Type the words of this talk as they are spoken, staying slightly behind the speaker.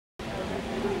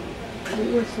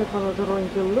De eerste van het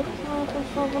rondje luchtwater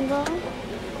van vandaag.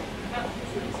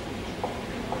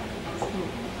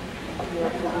 Ja,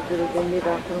 dat is natuurlijk de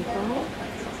middag achter een paal.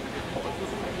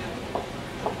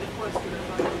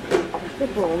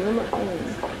 Schiphol nummer 1.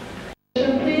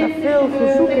 Na veel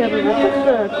verzoek hebben we toch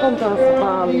de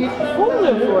contactbalie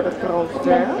gevonden voor de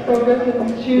transfer.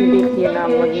 Die ligt hier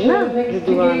namelijk na de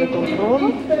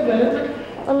douanecontrole.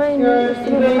 Alleen is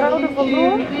er een vrouw er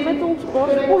vandoor met ons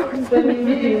paspoort en ik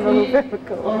weet niet wel hoe ver we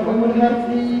komen.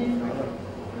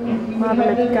 Maar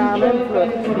met de KLM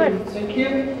vlucht slecht.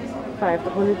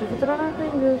 50 minuten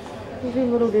vertraging, dus we zien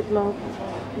wel hoe dit loopt.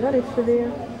 Daar is ze weer.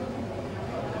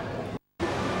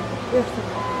 Het eerste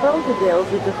grote deel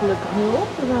zit er gelukkig nu op.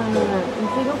 We zijn in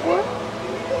Singapore.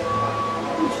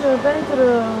 Iets betere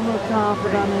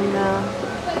luchthaven dan in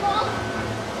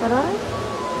Parijs.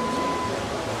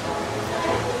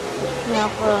 Ja,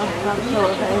 we gaan zo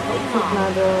even op zoek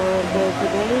naar de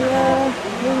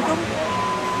DVD-winkel.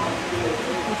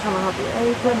 We gaan een hapje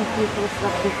eten, dan vliegen we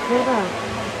straks weer verder.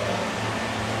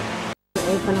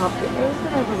 Even een hapje eten,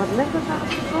 even wat lekkers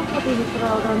uitgezocht, wat die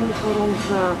vrouw dan nu voor ons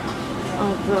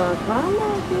aan het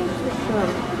klaarmaken is. Dus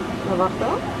we wachten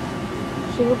op.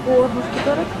 Singapore, hartstikke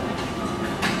druk.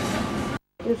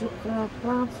 Dit is het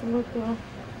plaatselijke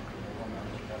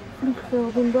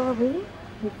vliegveld in Derby.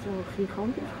 Niet zo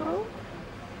gigantisch groot.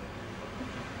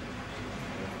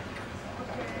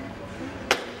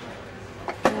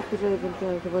 Even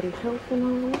kijken waar die geld kan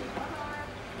halen.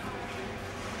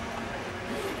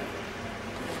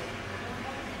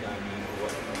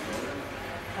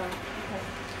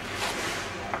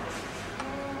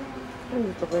 En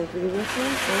dit is toch even die weg.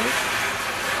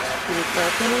 Die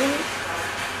praat nog niet.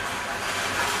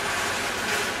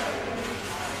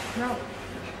 Nou.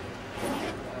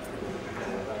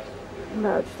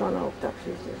 Buiten staan ook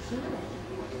taxis dus.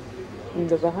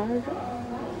 De behuizen.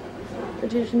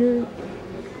 Het is nu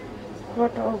 8:15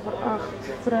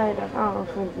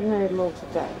 vrijdagavond Nederlandse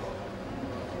tijd.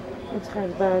 Het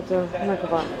schijnt buiten lekker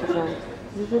warm te zijn.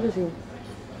 We zullen zien.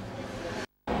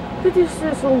 Dit is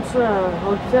dus ons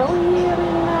hotel hier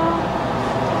in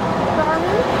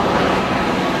Australië.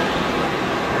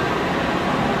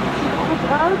 Het ziet er goed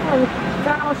uit. En de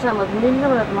kamers zijn wat minder,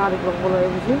 maar dat laat ik nog wel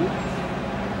even zien.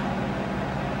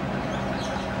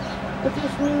 Het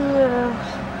is nu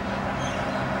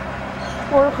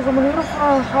morgens om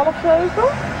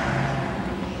 6:30.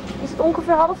 Is het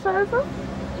ongeveer 6:30?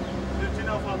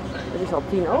 Het is al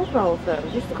 7:50.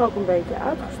 Het is toch ook een beetje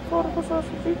uitgestorven zoals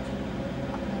je ziet.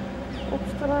 Op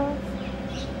straat.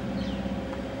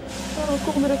 Nou, we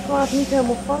komen er kwaad niet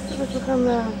helemaal vast, dus we gaan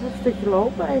een stukje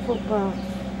lopen, even op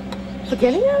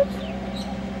verkenning uit.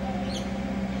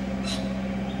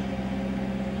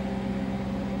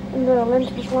 En de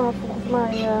lente beslaat volgens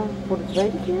mij voor de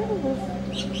tweede keer. Dus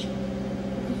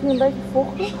het is nu een beetje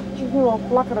vochtig. Het is nu al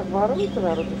plakkerig warm,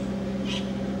 terwijl het dus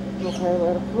nog heel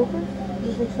erg vroeg is.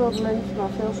 Dus ik zal de lente maar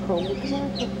veel schoon moeten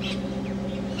maken.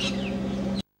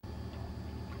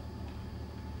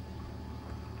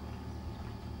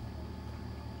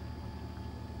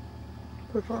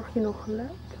 Verzorg je nog geluid?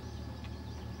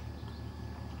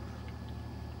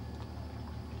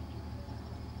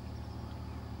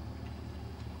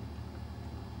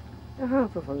 De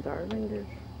haven van Darwin dus.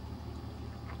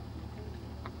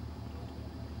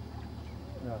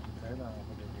 Ja, het is een hele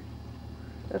haven denk ik.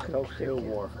 Een groot stukje.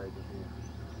 Heel Wharf heet het hier.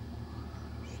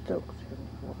 Stoked Hill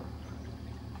Wharf.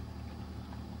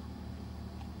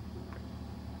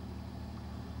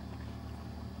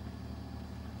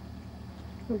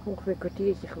 Ik heb ongeveer een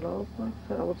kwartiertje gelopen. We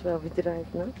zijn alle twee weer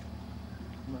drijfnat.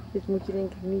 Dit moet je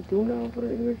denk ik niet doen over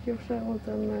een uurtje of zo, want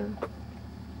dan is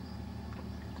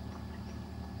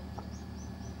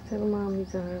het helemaal niet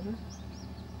te hebben.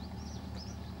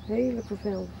 Hele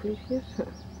vervelende vliegjes.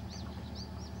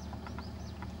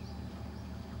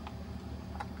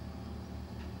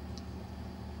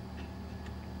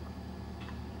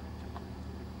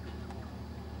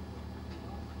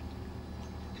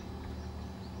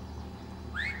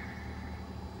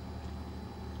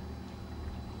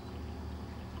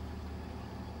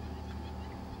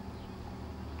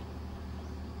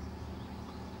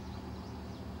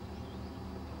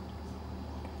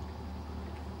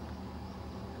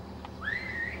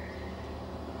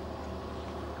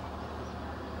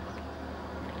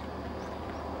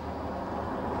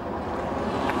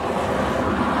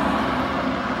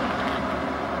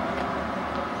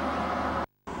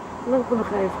 We lopen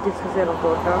nog eventjes gezellig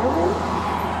door Darwin.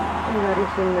 En daar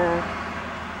is een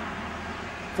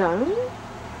tuin.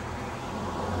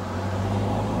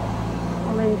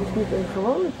 Alleen het is niet een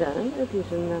gewone tuin, het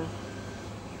is een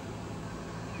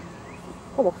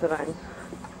golfterrein.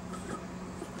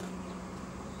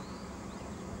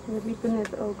 Er liepen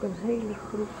net ook een hele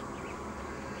groep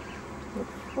met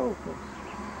vogels.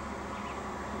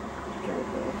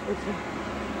 Kijken of we ze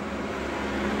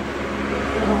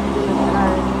erom willen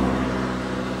krijgen.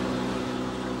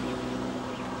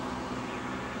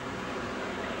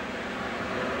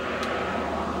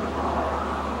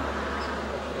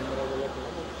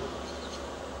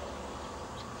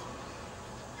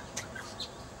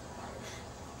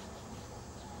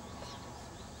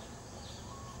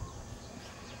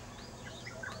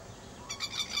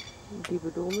 Die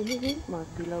bedoelde ik niet, maar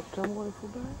die loopt zo mooi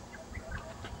voorbij.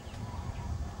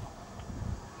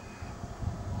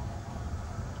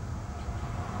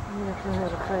 Hier heeft een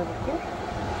hele gele kop.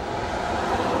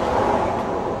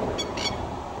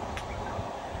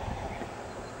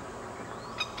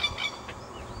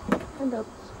 En dat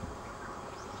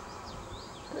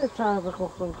het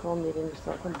zaterdagochtend gewoon weer in de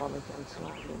stad een balletje aan het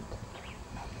slaan bent.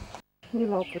 Hier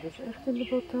lopen dus echt in de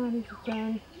botanische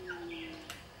tuin.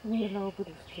 En hier lopen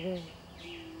dus 2.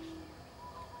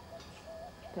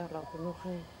 Daar lopen nog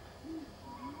een.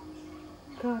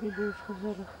 Caribou is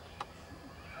gezellig.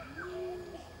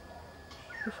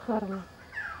 Beschermen.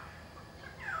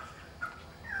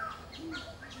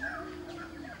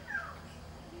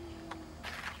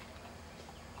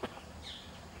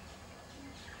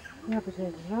 Ja, we zijn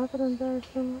het water aan het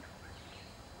bijstaan.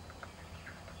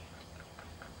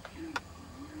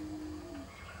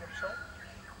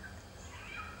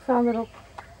 Staan erop.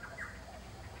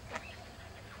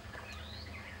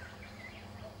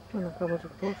 En dan komen ze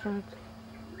het bos uit.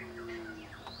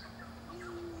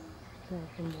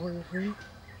 Kijk, een mooie zin.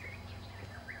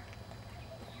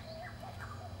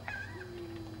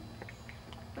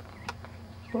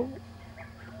 Oh.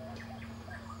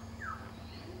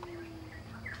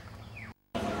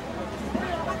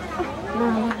 Nou,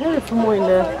 een hele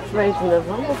vermoeiende, zwetende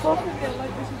wandeltocht.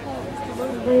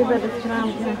 Dan ben je bij het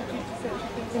kraampje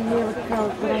een heerlijk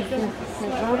koud drankje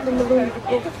met watermeloen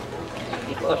gekocht.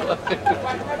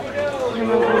 En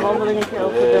dan een wandelingetje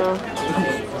over de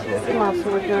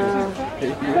plaatselijke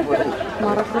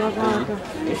markt aan het maken.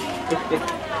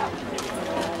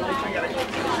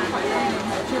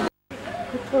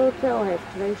 Het hotel heeft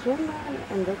 2 zwembaden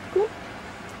en dat komt.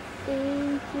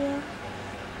 Eentje.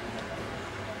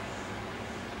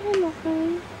 En nog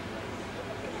één.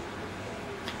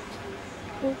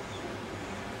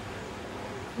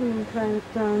 En een kleine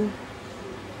tuin.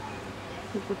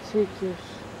 Met wat zitjes.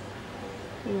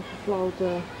 En een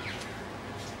gesloten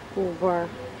poolbar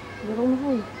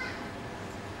eromheen.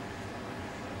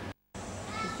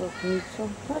 Het is ook niet zo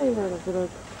heel erg druk.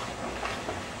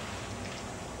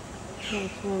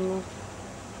 Het zwemmen.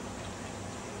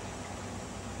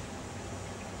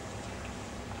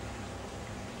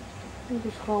 De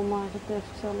schoonmaker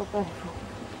test zelf even.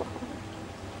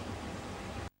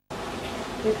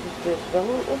 Dit is dus wel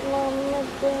een opname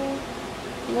met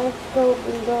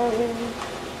marktkoping daarin.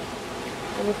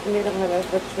 En ik vanmiddag hebben we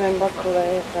even het zwembad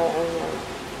gelegen en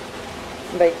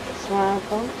een beetje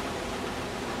geslapen.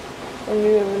 En nu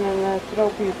hebben we een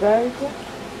tropisch buiten.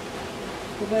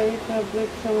 Regen,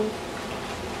 bliksem.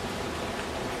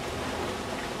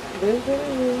 Dus er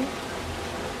is nu.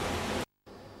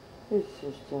 Dit is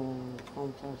dus de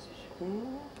fantastische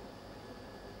kleren.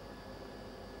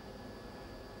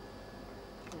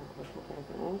 Ik wil nog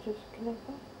even oudjes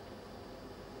knippen.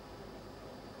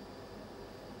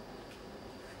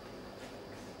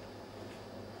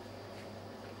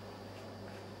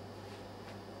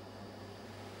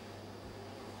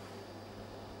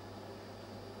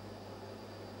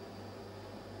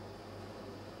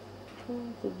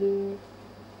 De deur.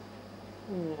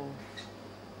 Ja.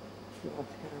 De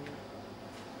badkamer.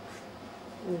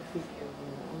 En een video van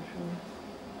de Amsterdam.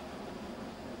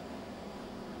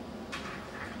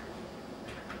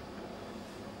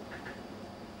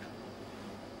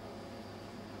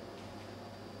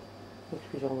 Niks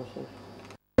bijzonders zeg.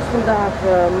 Het is vandaag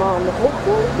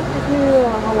maandagochtend. Het is nu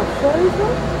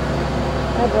 6:30.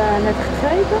 We hebben net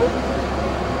gegeten.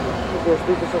 Ik wist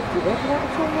niet alsof die weg was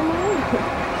zonder mij.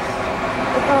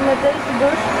 We gaan met deze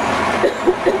bus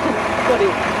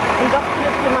een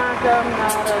dagtripje maken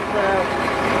naar het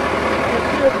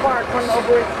natuurpark van de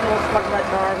Aboriginals vlakbij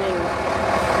Darwin.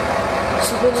 We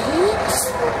zullen zien.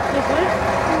 Het is licht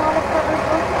om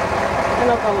 6:30 en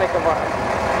ook al lekker warm.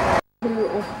 Nu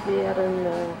ongeveer een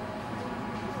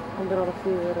 1,5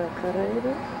 uur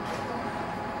gereden.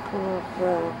 Vanaf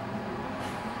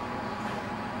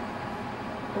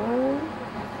Darwin.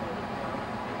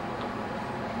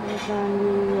 We zijn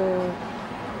nu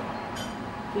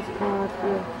dit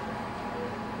kaartje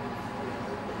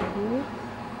hier.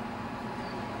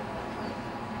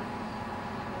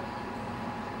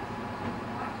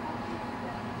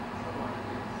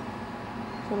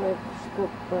 Dan even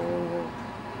gestopt bij een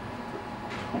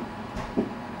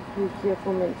hutje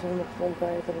voor mensen om op grond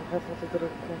eten nog even te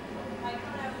drinken.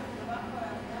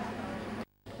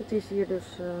 Het is hier dus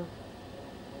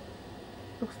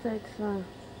nog steeds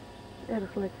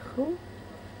erg lekker groen.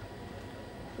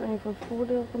 Dat is een van het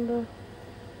voordelen van de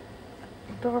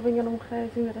Darwingen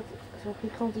omgeving, dat het zo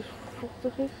gigantisch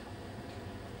vochtig is.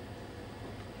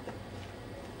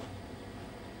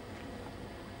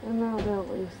 Een nadeel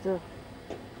is de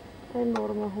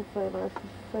enorme hoeveelheid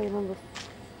vervelende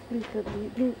vliegen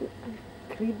die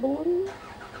kriebelen.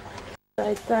 Bij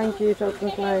het tuintje is ook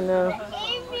een kleine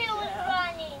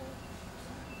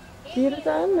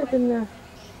dierentuin met een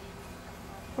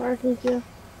parkingje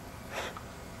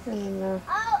en een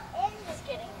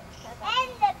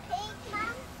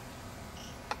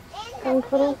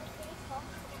kangaroo.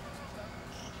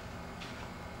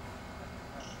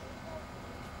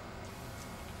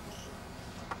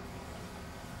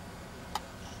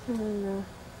 En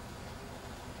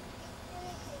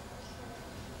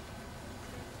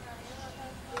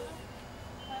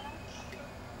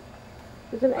het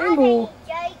is een emu.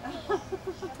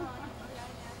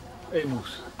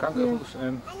 Emus, kangoeroes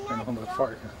en een of andere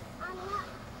varken.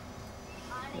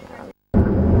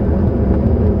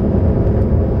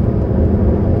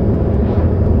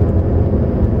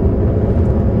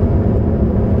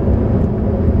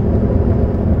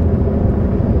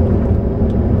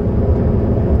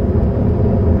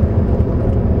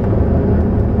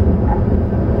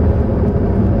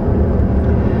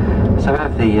 So we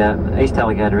have the East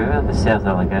Alligator River, the South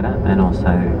Alligator and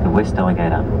also the West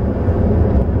Alligator.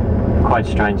 Quite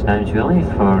strange names really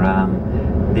for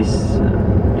this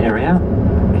area,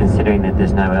 considering that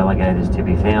there's no alligators to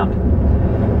be found.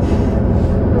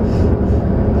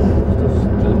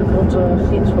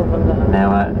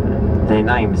 Now their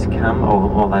names come,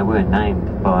 or they were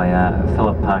named by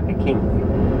Philip Parker King,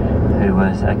 who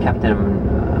was a captain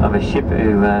of a ship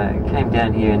who came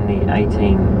down here in the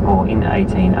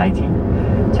 1880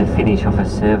 to finish off a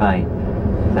survey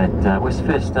that was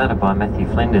first started by Matthew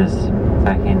Flinders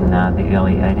back in the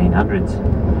early 1800s.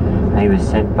 He was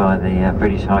sent by the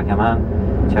British High Command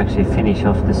to actually finish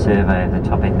off the survey of the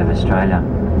top end of Australia.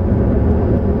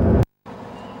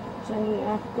 We zijn nu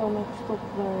aangekomen en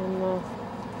gestopt bij een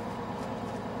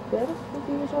berg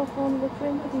die we zo gaan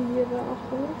beklimmen, die hier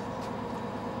achter ligt.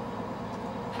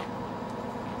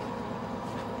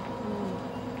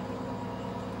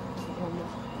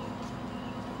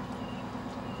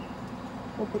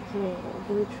 Op het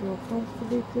Aboriginal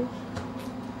grondgebied is.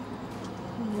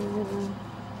 En hier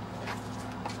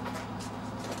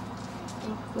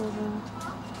achter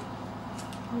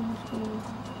misschien een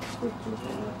stukje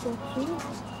toch zien.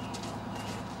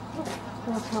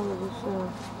 Dan gaan we dus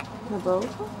naar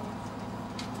boven.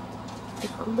 Het is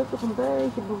gelukkig een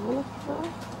beetje bewolkt daar.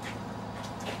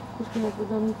 Misschien hebben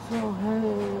we dan niet zo heel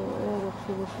erg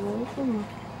zullen slepen, maar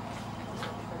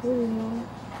weet je nou.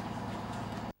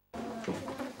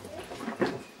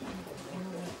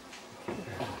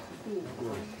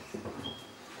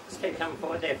 Just keep coming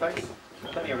forward there, folks.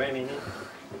 Plenty of room in here.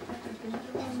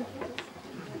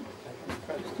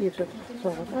 Steve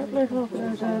zal wat uitleggen over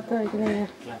zijn tekeningen.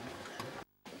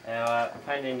 Our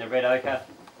painting in the red ochre.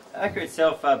 The ochre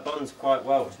itself bonds quite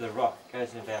well to the rock. It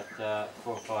goes in about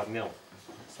 4 or 5 mil.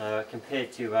 So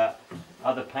compared to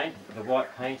other paint, the white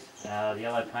paint, the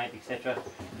yellow paint, etc.,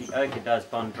 the ochre does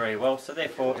bond very well. So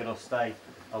therefore, it'll stay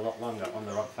a lot longer on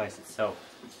the rock face itself.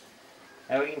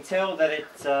 Now we can tell that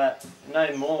it's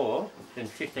no more than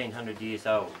 1500 years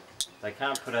old. They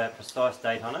can't put a precise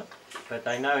date on it, but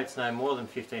they know it's no more than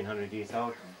 1500 years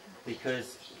old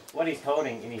because what he's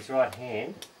holding in his right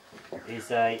hand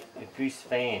is a goose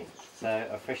fan, so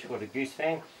a freshwater goose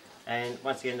fan, and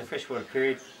once again the freshwater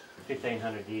period,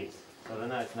 1500 years. So they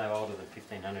know it's no older than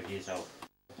 1500 years old.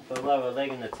 The lower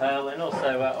leg and the tail, and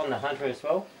also on the hunter as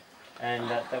well, and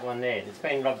that one there, it's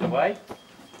been rubbed away.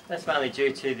 That's mainly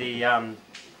due to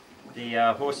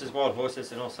the horses, wild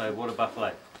horses, and also water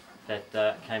buffalo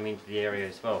that came into the area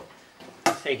as well.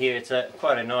 You see here it's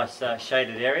quite a nice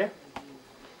shaded area,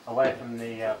 away from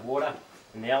the water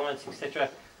and the elements, etc.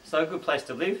 So a good place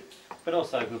to live, but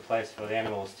also a good place for the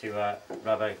animals to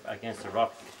rub against the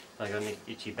rock. They got an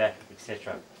itchy back,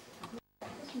 etc.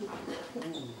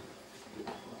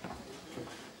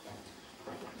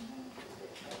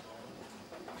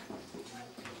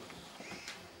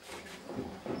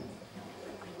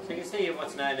 So you can see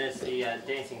what's known as the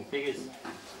dancing figures.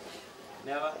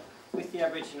 Now, with the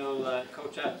Aboriginal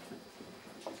culture,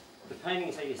 the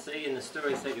paintings that you see and the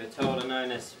stories that you're told are known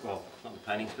as, well, not the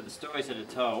paintings, but the stories that are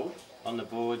told on the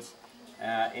boards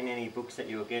in any books that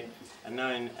you'll get are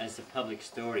known as the public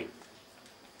story.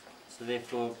 So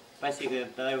therefore, basically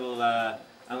they will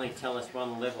only tell us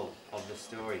one level of the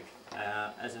story.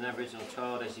 As an Aboriginal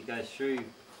child, as you go through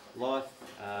life,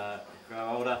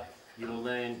 grow older, you'll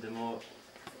learn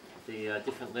the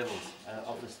different levels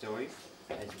of the story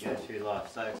as you go through life.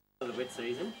 So for the wet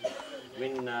season,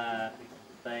 when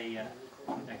they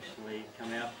actually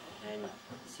come out and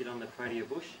sit on the protea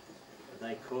bush,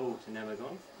 they call to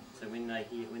Namagon. So when the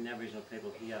Aboriginal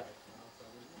people hear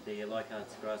the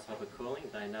Leichhardt's grasshopper calling,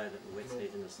 they know that the wet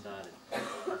season has started.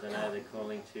 They know they're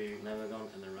calling to Namagon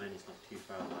and the rain is not too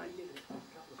far away.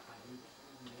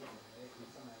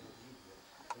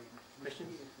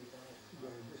 Questions?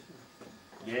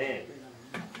 Yeah.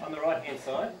 On the right hand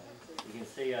side, you can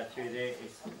see through there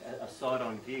it's a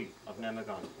side-on view of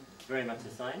Namagon. Very much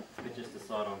the same, but just a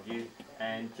side-on view.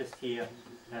 And just here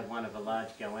have one of a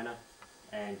large goanna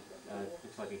and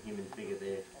looks like a human figure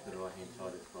there to the right hand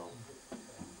side as well.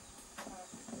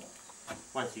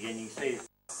 Once again, you see it.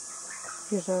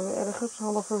 Hier zijn we ergens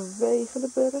halverwege de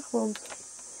berg, want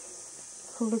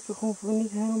gelukkig hoeven we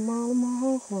niet helemaal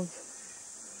omhoog, want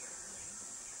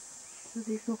het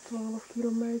is nog 12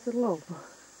 kilometer lopen.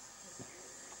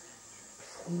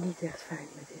 Het is niet echt fijn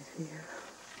met dit weer.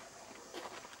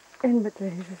 En met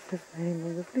deze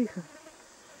vervelende vliegen.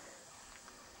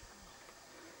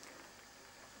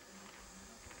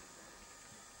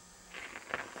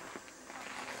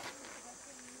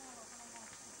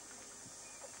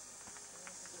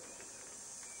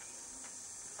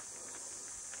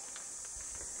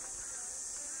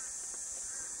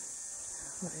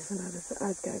 Even naar het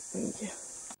uitkijkpuntje.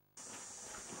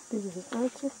 Dit is het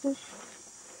uitzicht dus.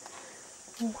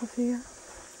 Ongeveer.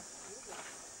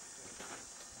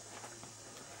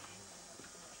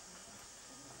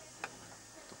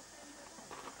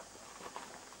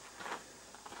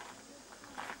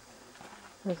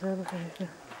 Dan zullen we even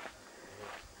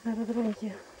naar het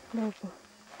rondje lopen.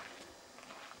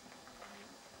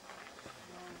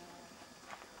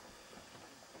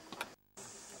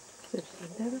 Dus de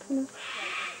bergen.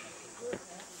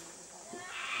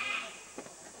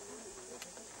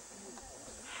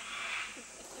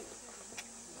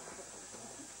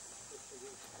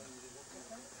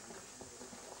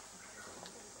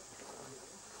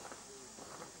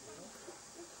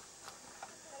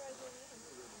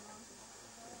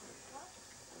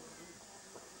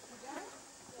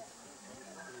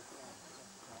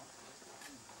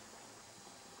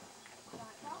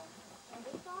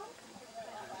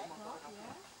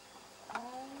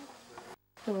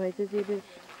 Zo heet het hier dus.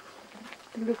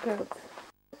 De lookout.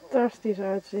 Fantastisch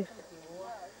uitzicht.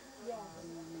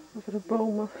 Over de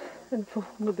bomen en de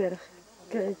volgende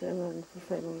bergketen en een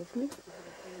vervelende vlieg.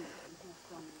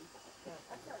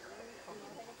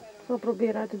 Ik zal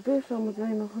proberen uit de bus zo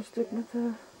meteen nog een stuk met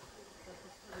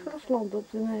grasland op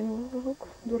te nemen, waar we ook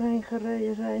doorheen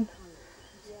gereden zijn.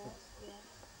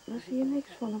 Daar zie je niks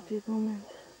van op dit moment.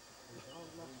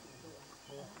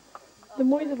 De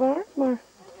moeite waard, maar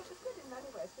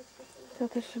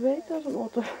dat is zweet als een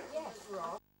otter.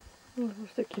 Nog een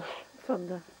stukje van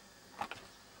de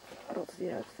rots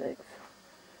die uitsteekt.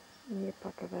 En hier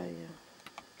pakken wij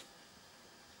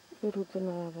de route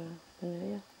naar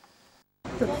beneden.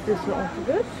 Dat is dus onze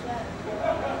bus.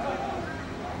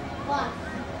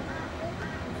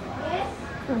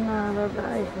 En we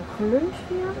hebben even geluncht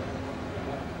hier.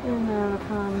 En we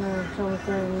gaan zo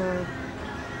meteen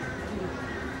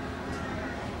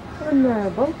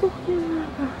een boottochtje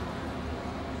maken.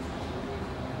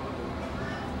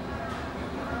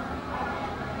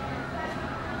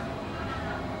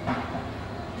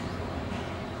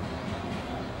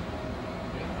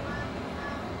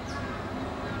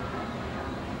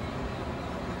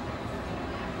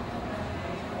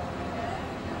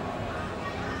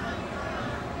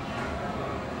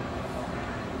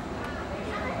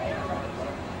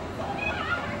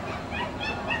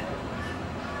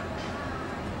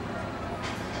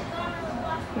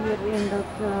 Hier in dat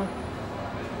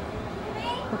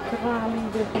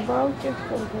getraliede gebouwtje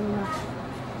stond een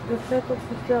buffet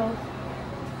opgesteld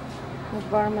met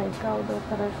warme en koude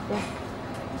gerechten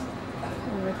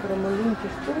en lekkere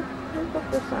meloentjes toe. Dat is toch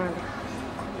best aardig.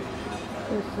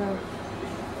 Dus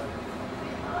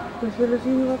we zullen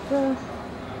zien wat de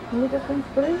middag ons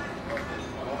brengt.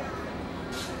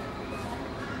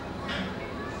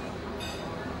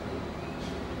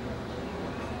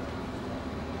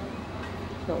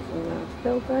 Zoals een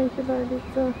speeltuintje bij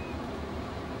dit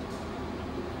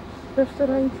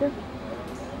restaurantje.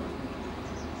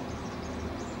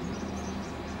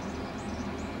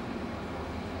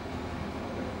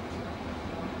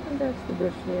 En daar is de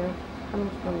bus weer.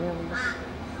 Anders kan je helemaal.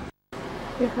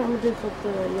 Hier gaan we dus op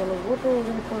de Yellow Water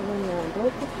weer voor een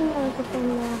doodgevoel laten van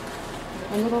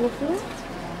 1,5 uur.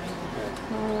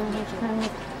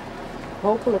 Waarschijnlijk,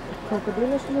 hopelijk,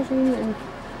 krokodillen zullen zien en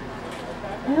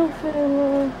heel veel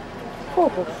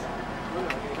vogels.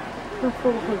 Dan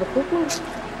volgen we goed mee.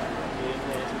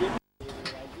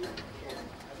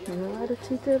 Nou, dat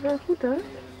ziet er goed uit.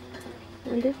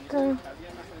 En dit zijn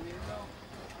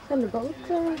de boot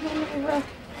waar we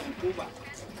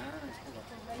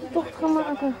tocht gaan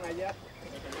maken.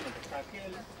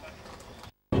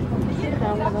 Hier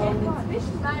gaan we dan.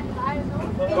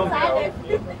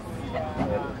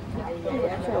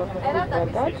 Zo,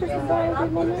 Duitsers erbij op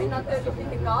dit moment.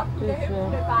 Dus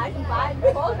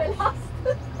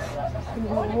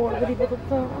dan horen we die wat op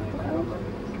de achtergrond.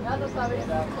 Ja, dat zou ik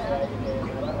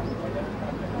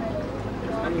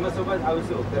En immer so weit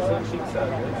aussucht, das ist so ein Schicksal.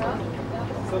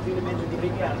 So viele Menschen, die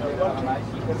begehren.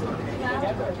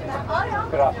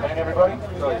 Good afternoon, everybody.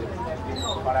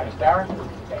 My name is Darren.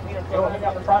 You're looking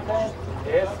up the front there?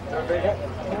 Yes, very good.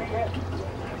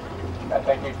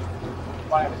 Thank you.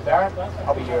 My name is Darren.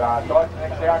 I'll be your guide for the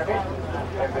next hour and a bit.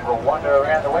 Have a bit of a wander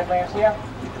around the wetlands here.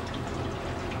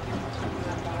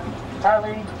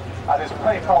 Currently, there's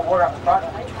plenty of cold water up the front.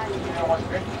 If anyone wants to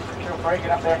drink, feel free,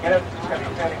 get up there and get it. It's going to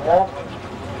be fairly warm.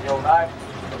 You'll know,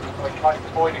 we're close to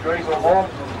 40 degrees or more.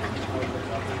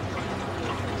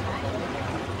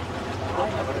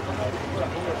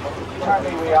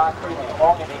 Currently we are cruising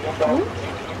along in the end of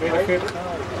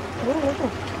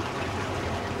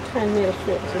Zijn meer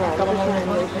fit. Ja, maar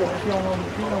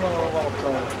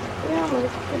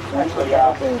actually,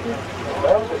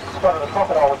 well, this is front of the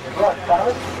crocodile, which is right in front of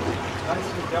us.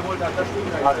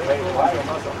 100 metres away.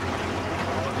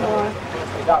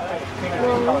 He's up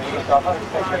coming here, so I'm not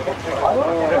expecting to get too close.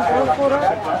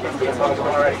 It's not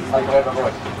already, like I heard my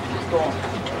voice.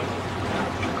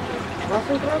 was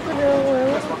een krokodil,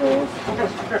 heel goed.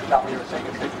 Just drift up here so you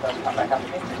can see it doesn't come back up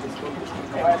again.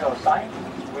 Anyway, as I was saying,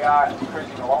 we are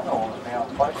cruising along, or now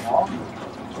floating along,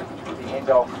 the end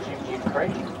of Jim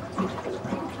Creek.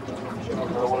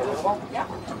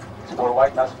 This waterway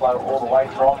does flow all the way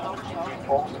from Jim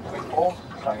Falls and Twin Falls,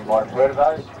 so you might have heard of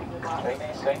those, been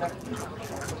there, seen them.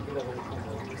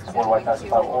 This waterway does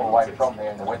flow all the way from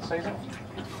there in the wet season.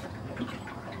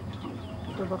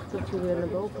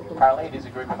 Currently it is a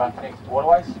group of unconnected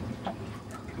waterways.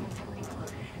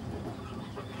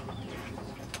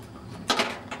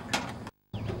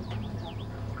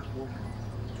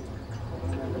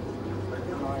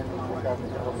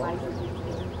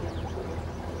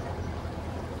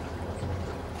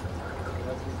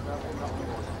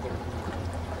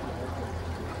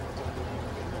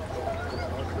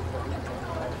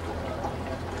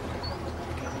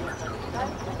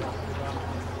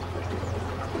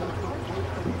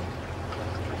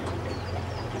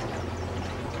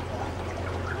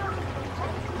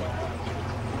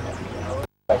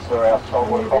 That's where our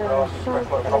saltwater crocodiles,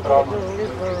 freshwater crocodiles,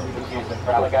 is used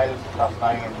for alligators, thus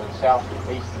known in the south,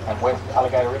 east and west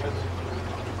alligator rivers.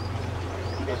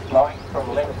 It's flowing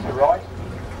from left to right.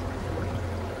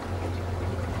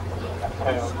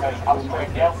 Turning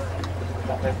upstream now,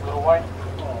 that left little way.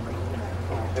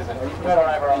 There's a turtle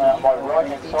over on my right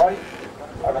hand side,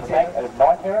 over the bank, a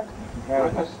night heron,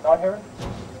 Rufus night heron.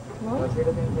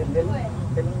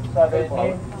 So they're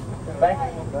near the bank.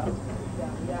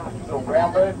 Little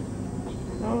brown bird.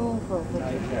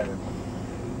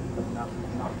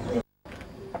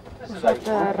 This is a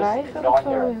night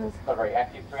heron. Not very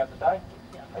active throughout the day.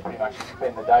 They pretty much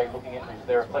spend the day looking at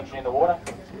their reflection in the water.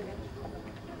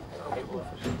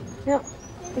 Ja,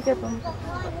 ik heb hem.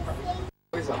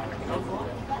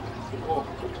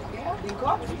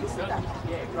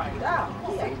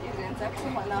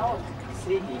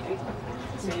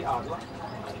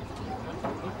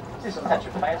 This is a patch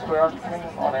of plants we're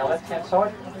on our left hand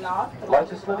side.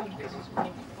 Lotus lily. This is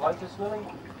pink lotus lily.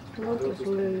 Lotus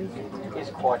lily.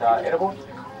 It's quite edible.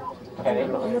 Can eat.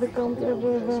 Aan de andere kant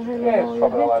hebben we hele Yeah, it's mooie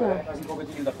probably all witte.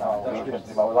 over there. Oh, we're interested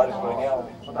in my lotus lily now.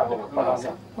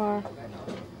 Maar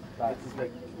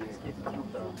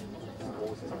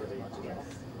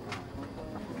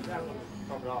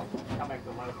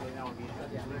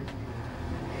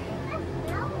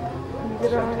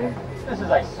This is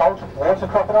a salt water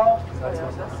crocodile.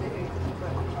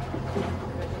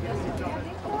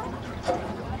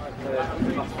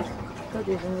 dat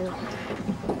is hem weer.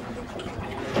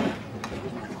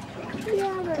 Ja,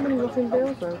 we hebben hem nog in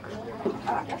beeld ook.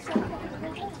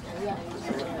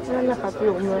 En dan gaat hij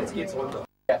onder.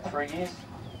 About 3 years.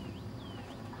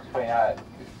 It's been,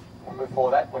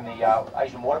 before that, when the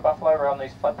Asian water buffalo were on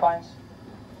these floodplains,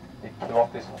 it to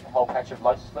off this whole patch of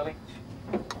lotus lily.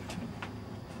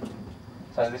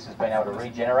 So this has been able to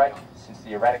regenerate since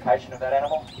the eradication of that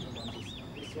animal.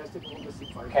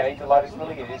 You can eat the lotus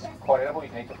lily, it is quite edible. You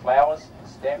can eat the flowers, the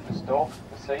stem, the stalk,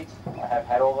 the seeds. I have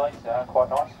had all these, they are quite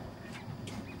nice.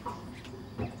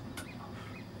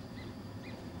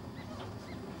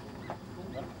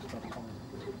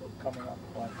 Coming up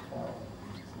quite far.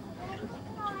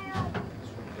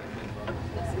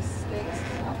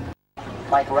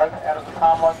 Make a rope out of the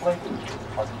palm locally,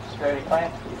 like a sturdy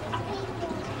plant.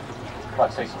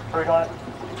 Might see some fruit on it.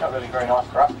 Not really very nice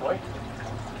for us to eat.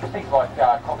 Things like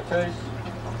cockatoos,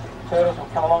 turtles will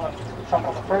come along and chomp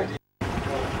on the fruit.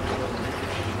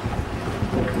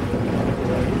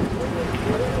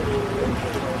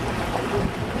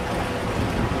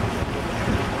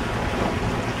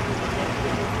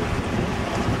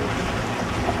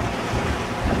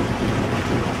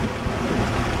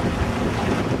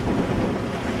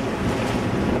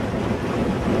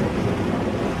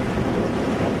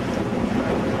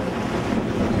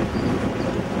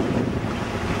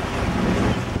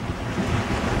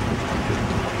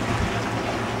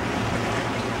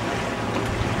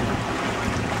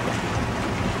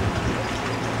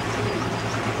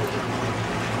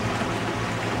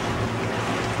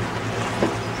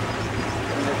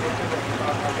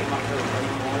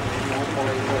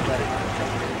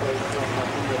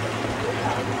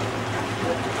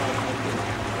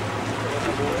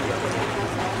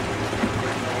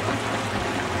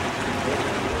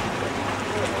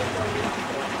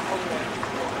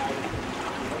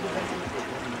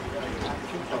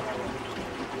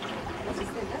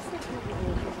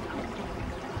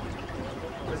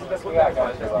 We are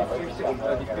going to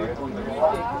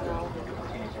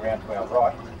continues around to our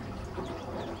right.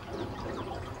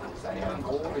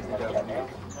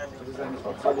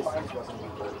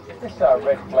 This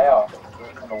red flower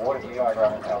on the water here over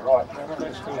on our right. They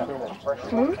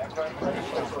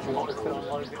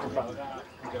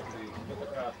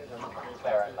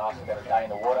won't last about a day in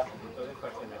the water.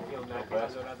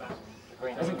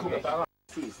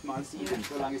 Mal 7,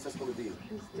 so lang ist das Krokodil.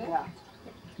 Ja.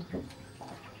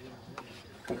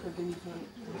 Die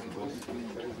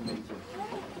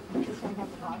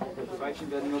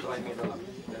Weibchen werden nur 3 Meter lang.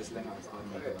 Der ist länger als 3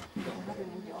 Meter lang.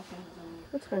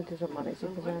 Het schijnt dus een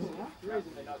mannetje te zijn.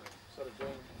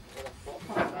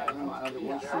 Wenn man alle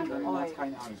ruhig sind, dann hat es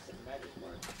keine Angst.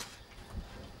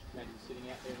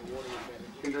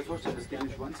 Ich kann mir vorstellen, das geht den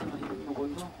Schwanz nach hinten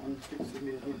runter und stützt sich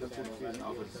mit den Hinterfüßen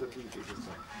auf. Das ist so tief, wie es ist.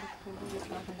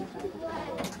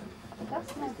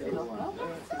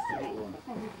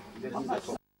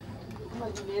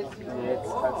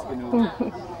 Jetzt hat es genug.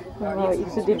 Er wel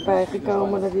iets te dichtbij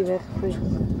gekomen dat hij wegvliegt.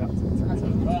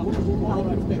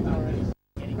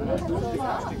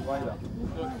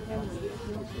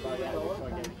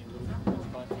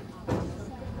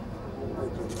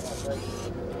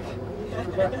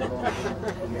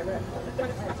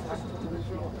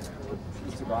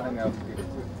 Nicht zu gar nicht mehr aufgegeben.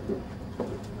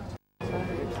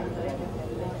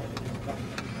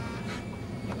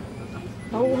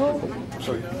 Ho, ho.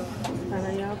 Sorry.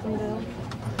 Bijna jou van deel.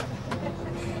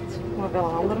 Maar wel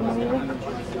een andere manier. Het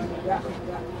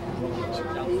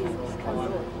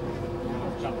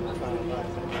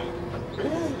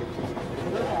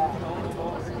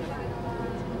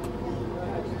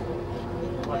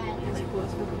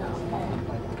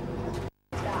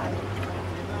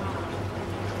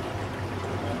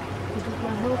is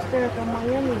maar heel sterk aan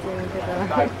Miami denken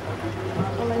daar.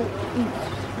 Alleen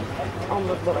iets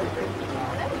anders bereiken.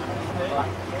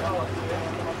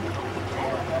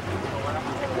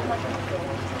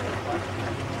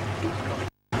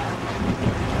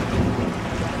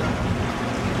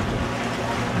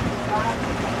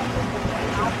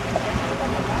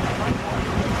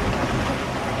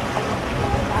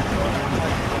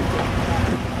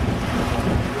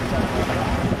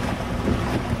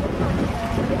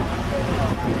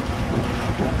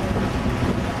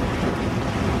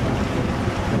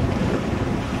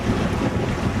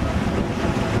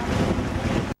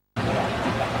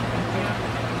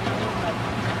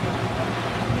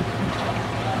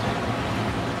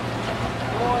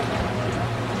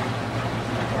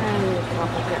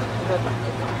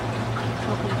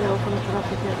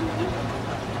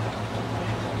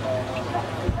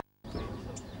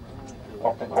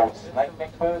 Often called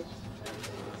snake-necked birds.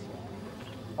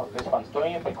 This one's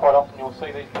doing it, but quite often you'll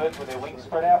see these birds with their wings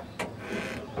spread out.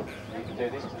 You can do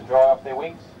this to dry off their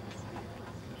wings.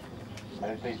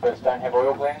 And these birds don't have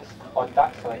oil glands like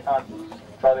ducks, so they can't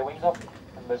dry their wings off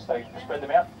unless they spread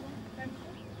them out.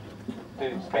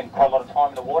 They spend quite a lot of time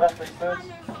in the water, these birds.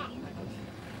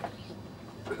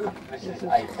 This Het is is a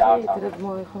data. schitterend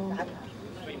mooi gewoon.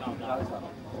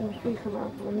 En de vliegen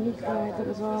laten we niet kwijt,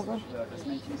 het water.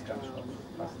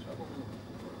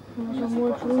 En zo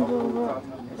mooi groen zullen we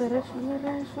de rest van de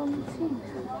reis wel niet zien.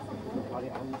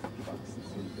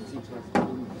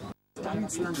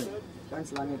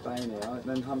 Ganz lange Beine, ja.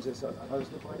 Dann haben sie so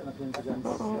ausgebreitet, dann können sie ganz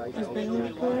leicht Ik ben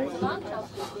nu kwijt.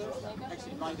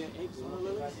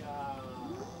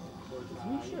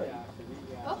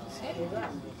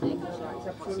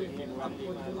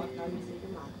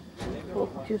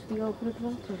 Vogeltjes die over het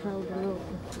water zouden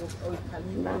lopen.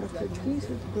 Vandaar dat ze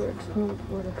Jesus birds genoemd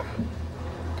worden.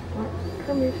 Maar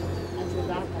gemist.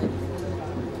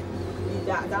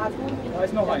 Da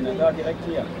ist noch einer, da direkt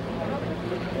hier.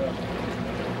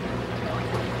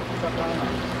 Dat waren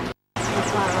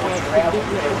dit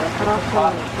met het gras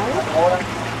van het huis.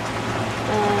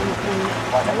 En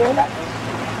een wond met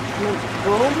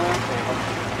bomen.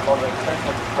 A lot of extension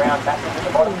of ground massive at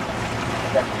the bottom.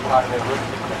 That's part of their root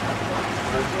system.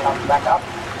 The root comes back up.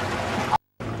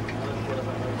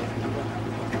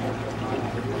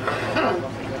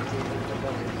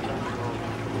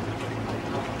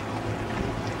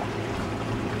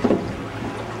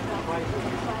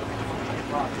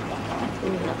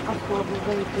 Afgelopen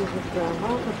week is het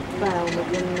waterpeil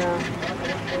met een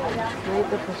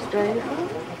meter gestegen.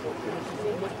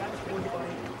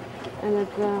 En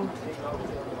het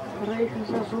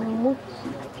regenseizoen moet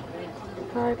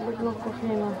feitelijk nog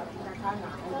beginnen.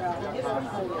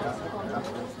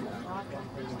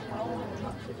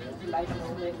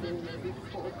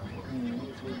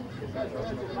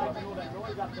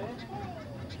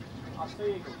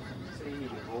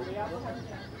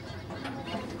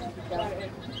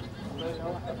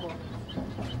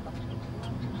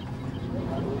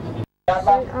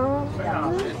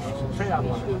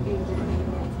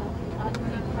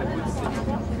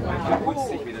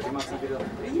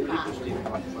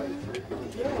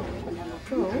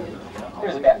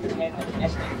 There's about 10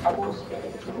 nesting couples.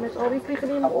 Met al die vliegen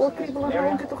die in mijn oor kriebelen,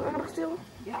 hou ik het toch aardig stil?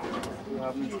 Wir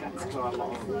haben es ganz klar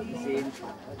gesehen.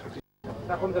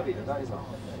 Da kommt er wieder, da ist er.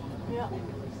 Ja.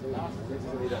 Jetzt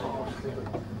ist er wieder raus.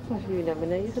 Dan is jullie naar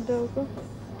beneden gedoken.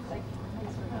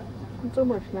 Komt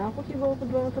zomaar een snaveltje boven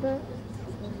het water uit.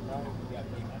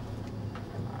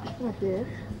 Hij is weg.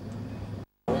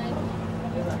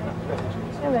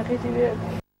 En weg is hij weer.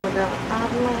 De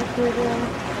adelaar is weer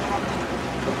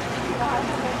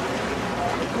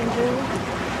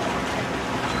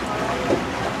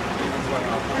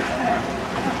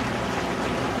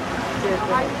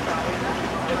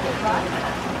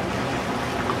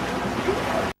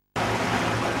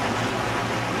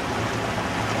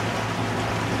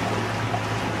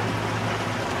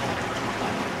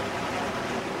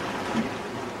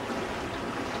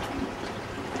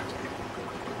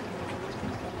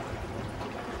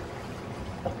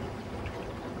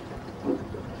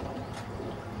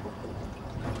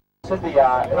So the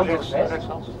eagle's nest is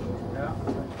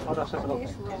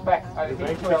back over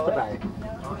here.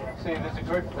 See, there's a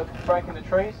group that's breaking the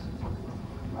trees.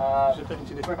 Ja, ik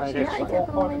heb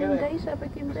hem in deze heb ik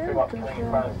in beeld. Dus, people in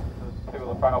the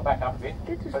front will back up a bit.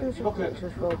 dit is But dus you look een at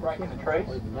Jezus breaking vogeltje. the trees.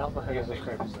 Here's a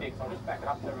group of sticks. I'll just back it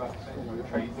up so everyone can see the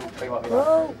trees. Little tree like this.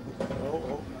 Wow,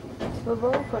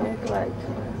 bewogen en kwijt.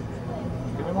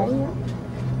 Ben je?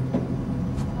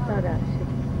 Oh, daar is hij.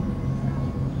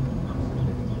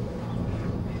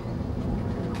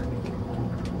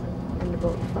 En de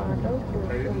boot vaart ook.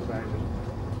 Dus,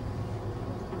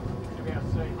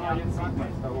 Ah, jetzt sieht man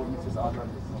es, da oben ist das Adler.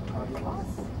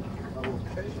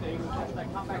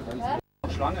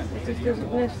 Schlangen. het is dus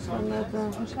het nest van het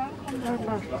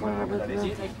uitlaat waar het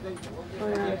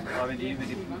zojuist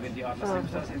Wenn die Adler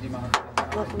selbst da sind, die machen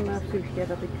was een vliegje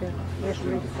dat ik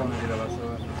wegvlieg. vorne wieder was.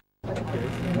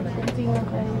 Komt die nog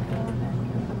even?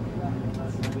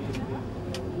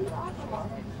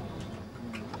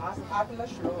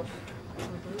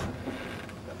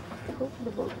 Goed, de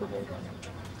boot beweegt.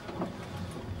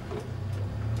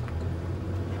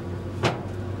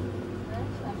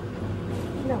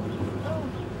 Nou,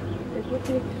 dit wordt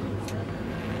niks.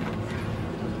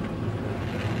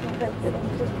 Dan kijk je dan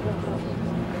terug terug.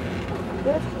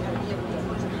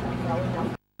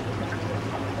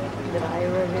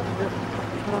 Draaien we met de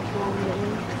graswanden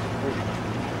in.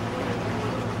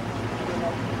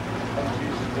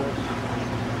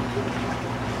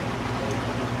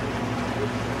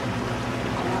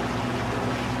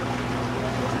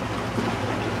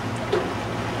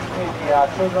 The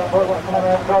children on board want to come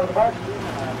around and drive the boat.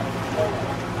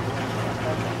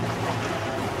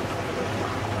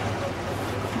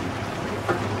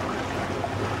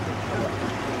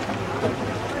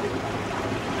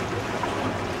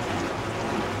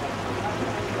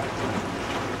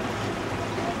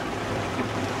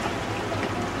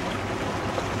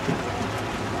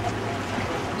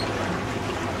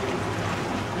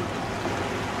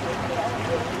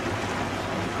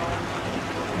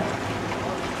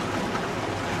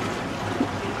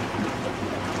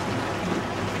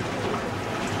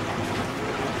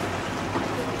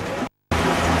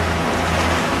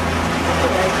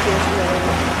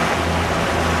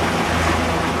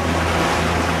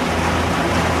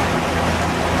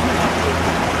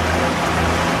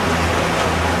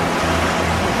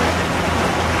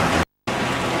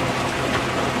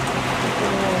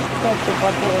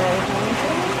 Wat doe jij eigenlijk?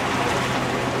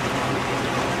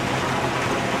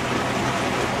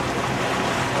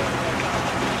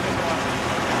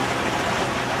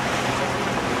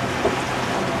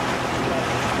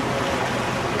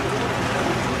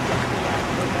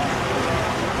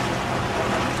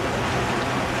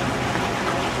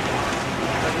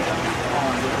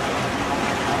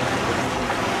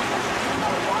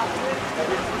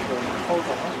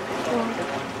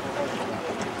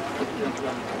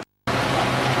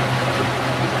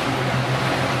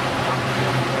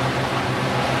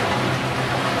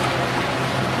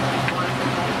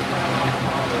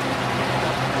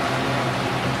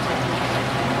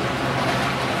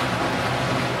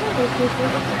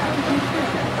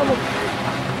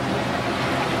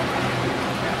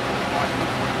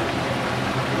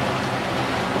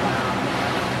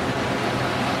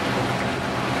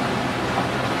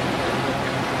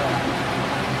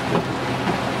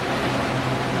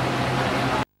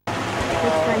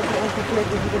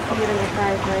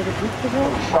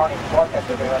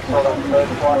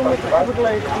 Ook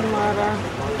leuk, maar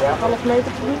half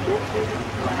meter publiekje.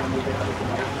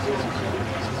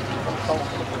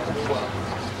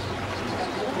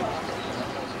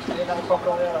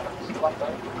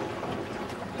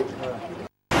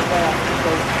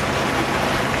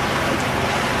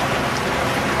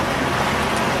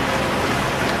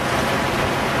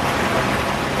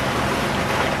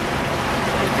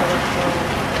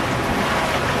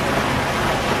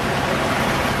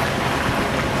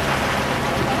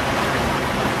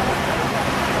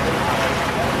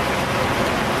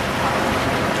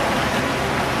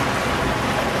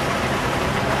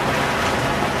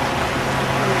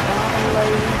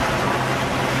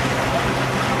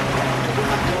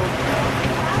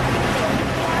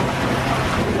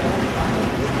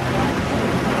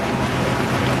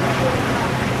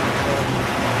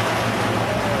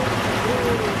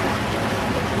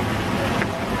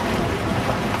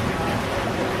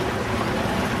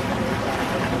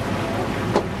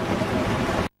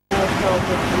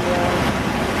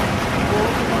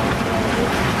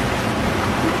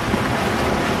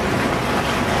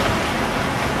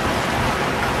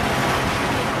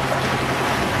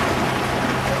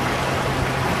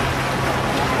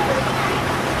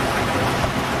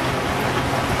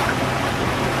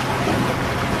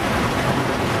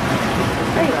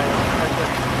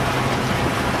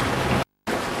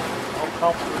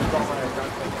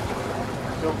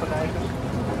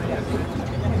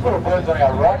 Little birds on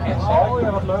our right hand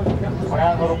side.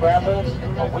 Brown little brown birds,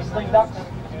 or whistling ducks.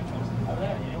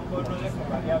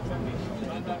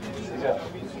 These are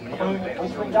plumed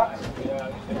whistling ducks. These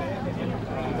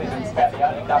are about the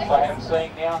only ducks I am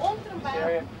seeing now in this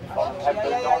area.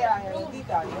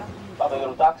 Lovely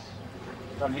little ducks.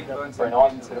 Very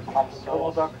nice instead of pumps.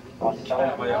 Nice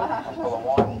colour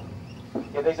wine.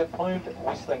 Yeah, these are plumed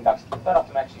whistling ducks. Don't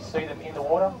often actually see them in the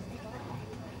water.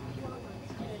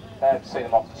 Don't see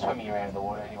them often swimming around in the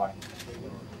water anyway.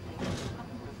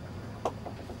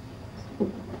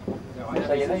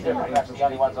 So yeah, these are pretty much the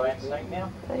only ones I am seeing now.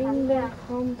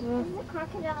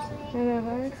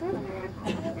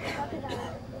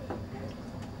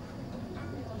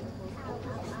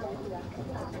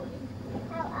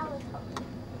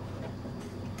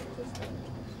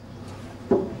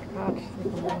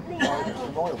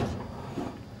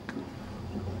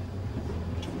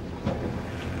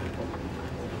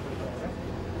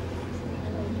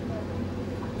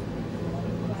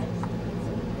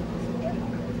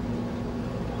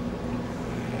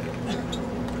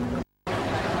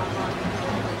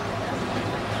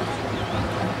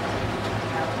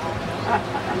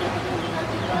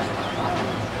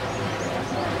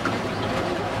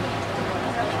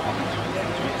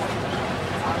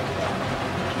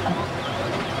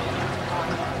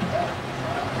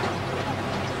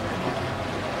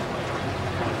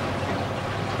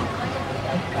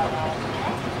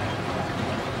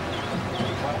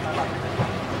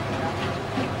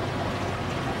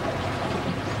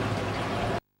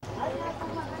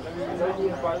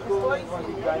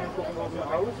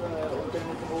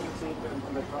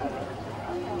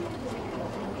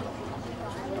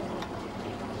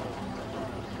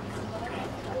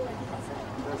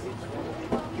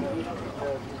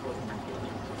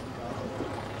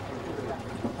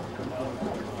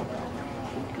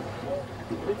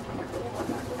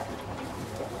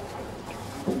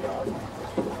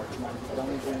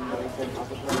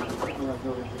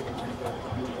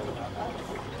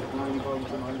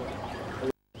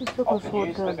 Often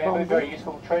used the bamboo, very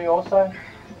useful tree also.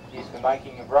 Used for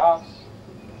making rafts,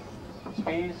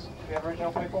 spears for the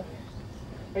Aboriginal people.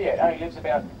 But yeah, it only lives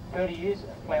about 30 years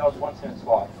and flowers once in its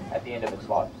life, at the end of its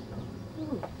life.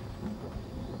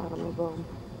 Arme boom.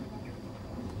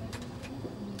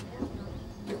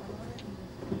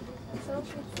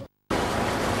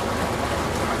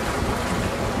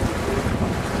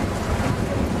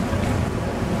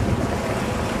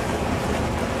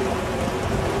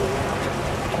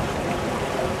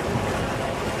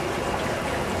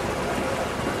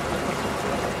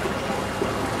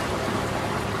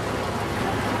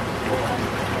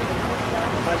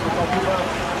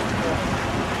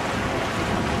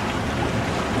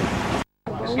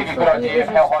 Just to give you a good idea of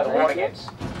how high the water gets.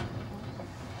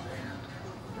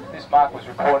 This mark was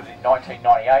recorded in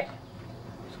 1998,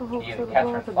 the year that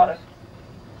Catherine flooded.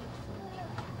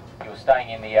 You were staying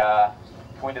in the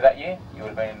winter that year, you would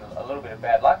have been in a little bit of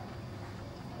bad luck.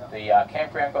 The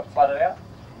campground got flooded out,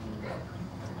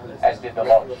 as did the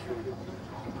lodge.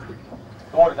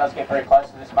 The water does get very close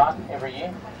to this mark every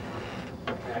year,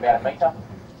 within about a metre.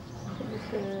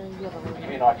 To give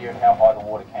you an idea of how high the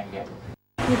water can get.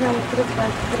 Hier gaan we terug bij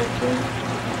het strekje.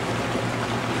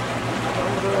 De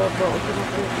andere boot nog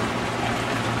liggen.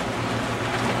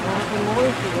 Ja, dat is een mooi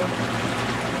hoor.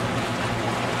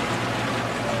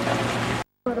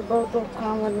 Naar de boot op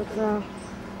gaan we het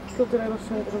culturele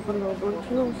centrum van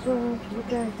Noord-Brabant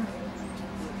bekijken.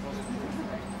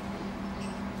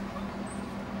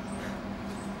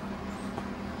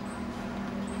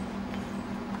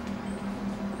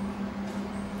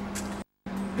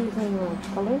 Hier zijn we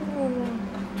alleen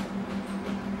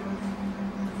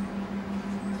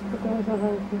deze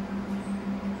ruimte.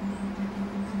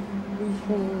 Die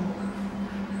zijn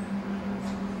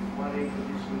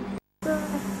het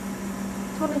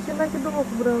zonnetje lekker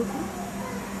doorgebroken.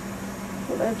 Ik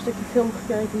heb even een stukje film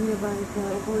gekeken hier bij het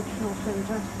Original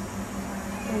Center.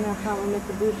 En dan gaan we met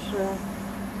de bus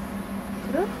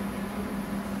terug.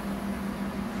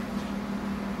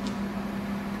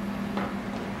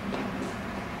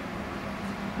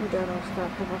 Die daar al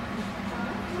staat te wachten.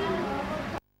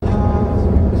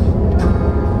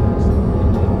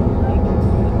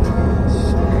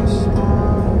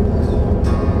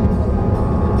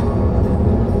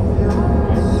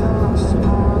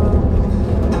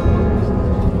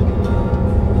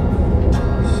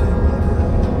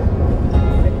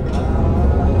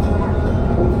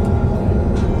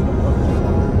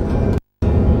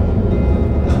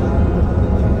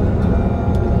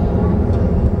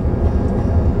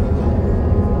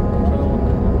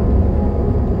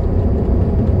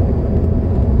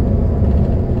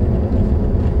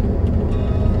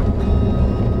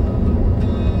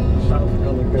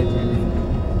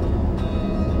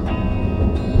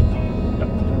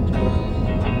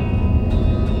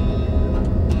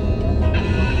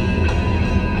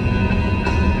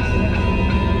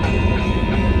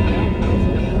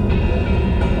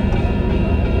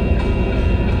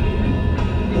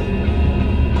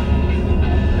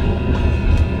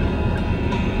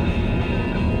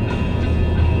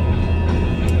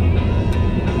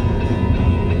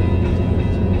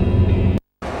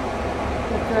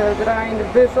 Draaiende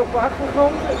bus op de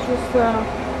achtergrond. Het is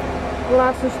de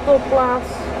laatste stopplaats.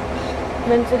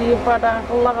 Mensen die een paar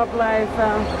dagen langer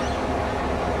blijven.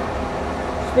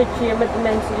 Switch hier met de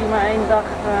mensen die maar 1 dag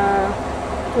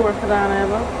tour gedaan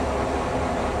hebben.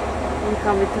 Die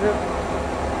gaan weer terug.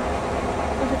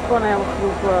 Er zit gewoon een hele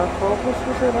groep vogels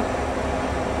gezellig.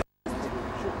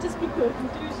 Just because you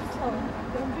do some time,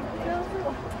 don't pick the girls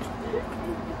up.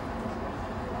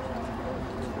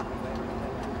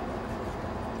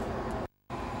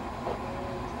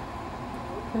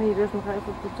 En hier is nog even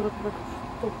op de terugweg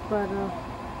gestopt bij de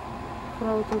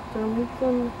grote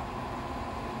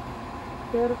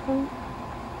termietenbergen.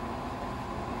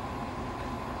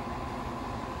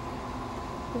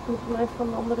 Ik moet hem even van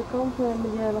de andere kant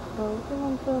nemen, die hele grote,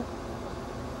 want er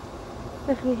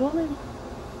is geen zon in.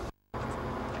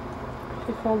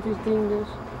 Gigantisch ding dus.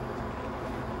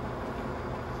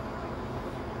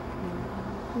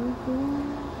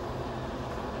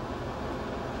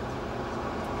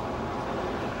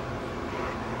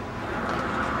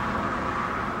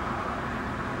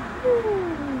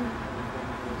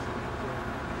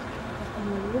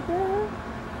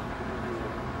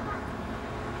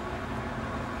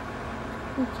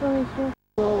 Het zonnetje.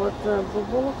 Wel wat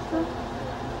bewolkte.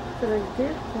 Trek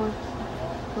dicht, maar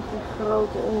nog een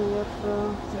grote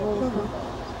onweerswolken.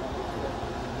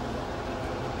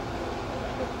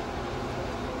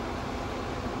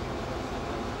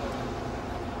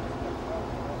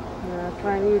 Ja, een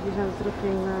klein uurtje zijn we terug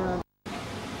in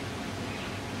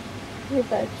hier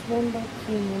bij het zwembad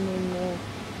zien we een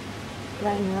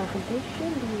klein hagedisje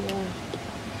die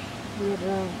hier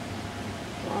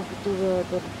af en toe door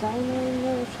de tuin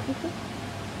heen schieten.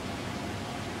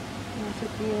 Dan zit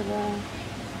hier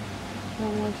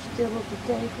helemaal stil op het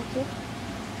tegeltje.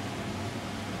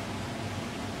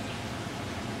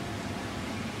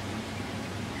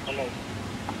 Hallo.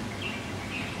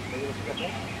 Ben je er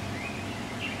weg?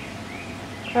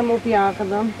 Ga hem opjagen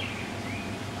dan.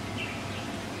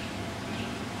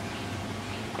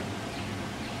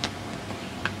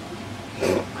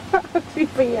 Ik zie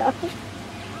van jou.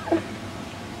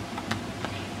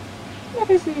 Daar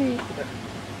is hij.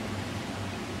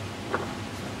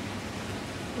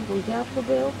 Dan komt Jaap op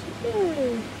beeld.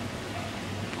 Yay.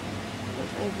 Dat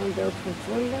is even een beeld van het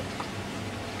zwembad.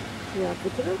 Jaap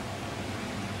weer terug.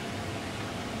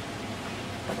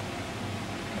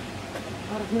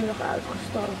 Waar het nu nog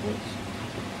uitgestorven is.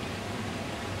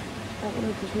 En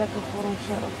het is lekker voor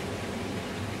onszelf.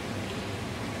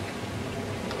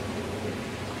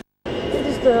 Dit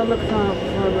is de luchthaven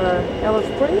van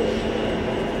Alice Springs.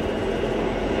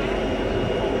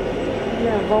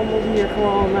 Ja, wandelt hier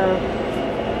gewoon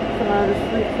vanuit het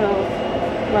vliegveld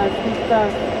bij het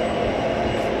vliegtuig.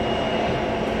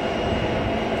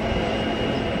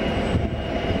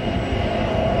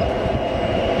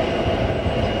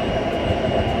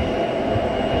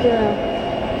 Ja.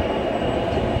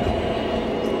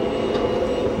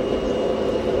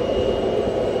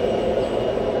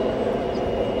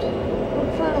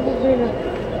 Wat vanavond binnen.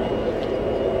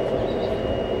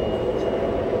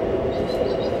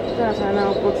 Daar zijn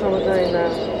nou ook zo meteen de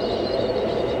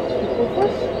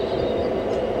koffers.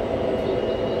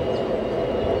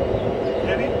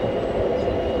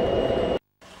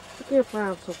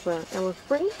 Verkeerplaats op Alice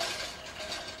Springs.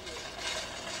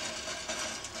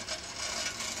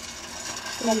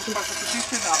 Wat is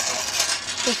precies in de auto?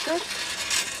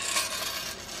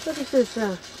 Dat is dus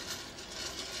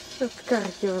dat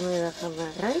karretje waarmee we gaan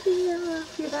rijden hier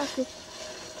 4 dagen.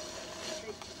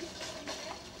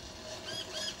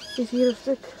 Het is hier een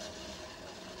stuk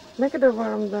lekkerder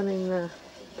warm dan in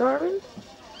Darwin.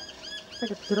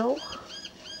 Lekker droog,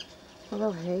 maar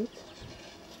wel heet.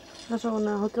 Ik ga zo een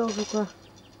hotel zoeken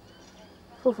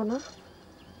voor vannacht.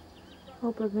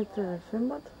 Hopelijk met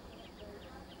zwembad.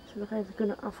 Ze nog even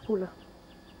kunnen afkoelen.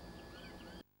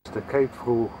 De Cape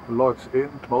Vrouw Lodge Inn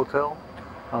Motel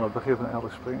aan het begin van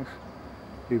Alice Springs.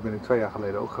 Hier ben ik 2 jaar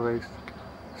geleden ook geweest,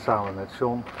 samen met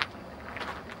John.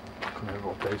 Toen hebben we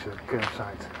op deze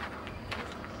campsite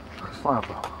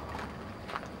geslapen.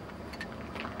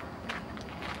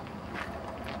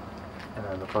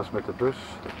 En dat was met de bus.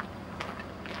 Dat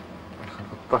is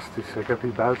fantastisch. Ik heb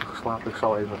hier buiten geslapen. Ik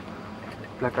zal even de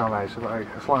plek aanwijzen waar ik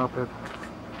geslapen heb.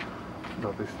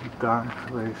 Dat is daar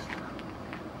geweest.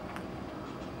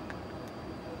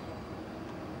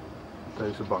 Op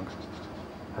deze bank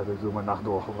heb ik door mijn nacht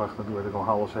doorgebracht en toen werd ik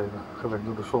om 6:30 gewekt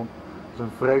door de zon. Het was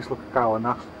een vreselijke koude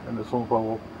nacht en de zon kwam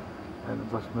op en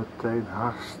het was meteen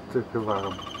hartstikke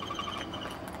warm.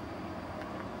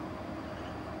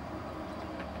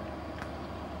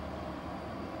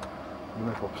 Ik ben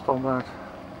even op standaard.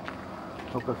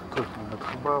 Ook even terug naar het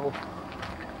gebouw.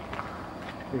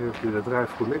 Hier heb je de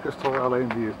Drive-Thru Liquor Store, alleen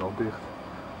die is nog dicht.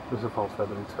 Dus er valt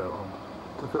verder niet veel aan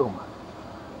te filmen.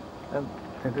 En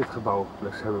in dit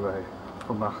gebouwcomplex hebben wij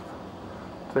vannacht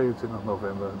 22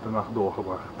 november de nacht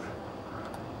doorgebracht.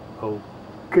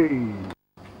 Oké.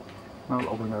 Nou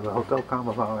loop ik naar de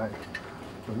hotelkamer waar wij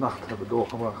de nacht hebben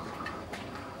doorgebracht.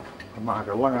 We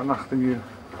maken lange nachten hier.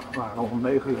 We waren al om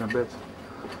 9 uur in bed.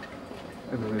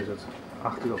 En dan is het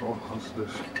 8 uur ochtends,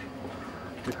 dus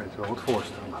je kan je wel wat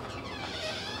voorstellen.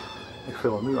 Ik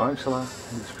film nu Angela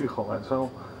in de spiegel en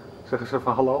zo. Zeggen ze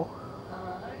van hallo?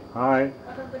 Hi.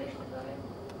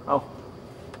 Oh.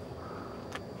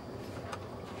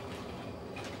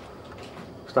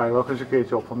 Sta je ook eens een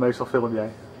keertje op, want meestal film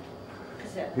jij.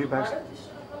 Hierbij.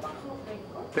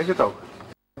 Denk je het ook?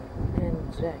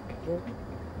 En Zack.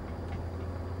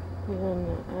 Hier een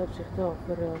uitzicht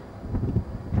over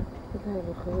het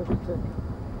hele gehucht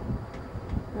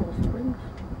Alice Springs.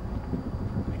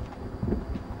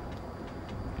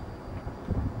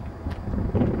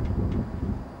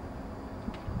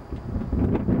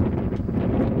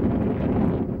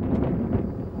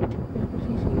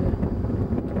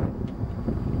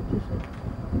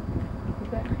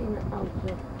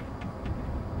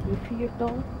 Riviertal.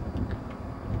 En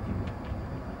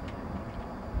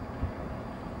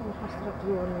we gaan straks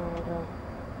door naar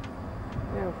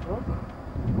Erfrock.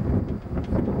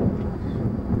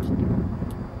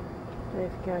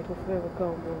 Even kijken of we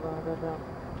komen waar er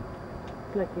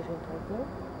plekjes in het hotel.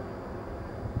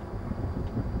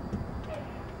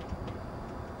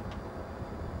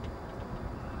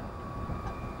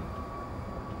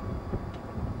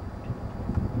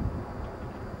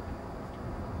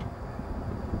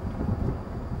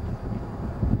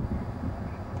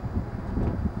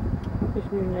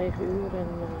 is nu 9 uur en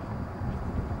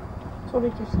het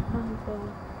zonnetje schijnt wel.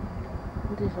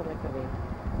 Het is al lekker weer.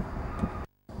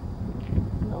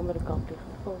 Aan de andere kant ligt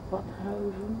het wel wat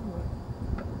huizen, maar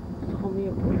het is gewoon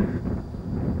meer bos.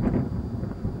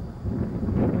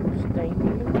 Steen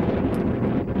hier.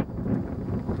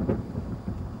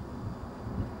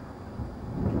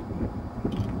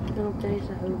 En op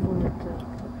deze heuvel, het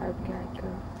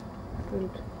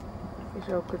uitkijkpunt,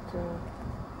 is ook het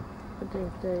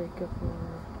gedenkteken voor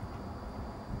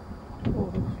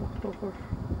oorlogsslachtoffers.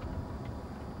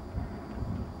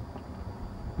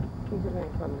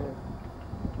 Iedereen van de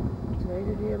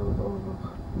Tweede Wereldoorlog,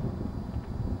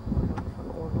 van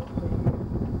oorlog in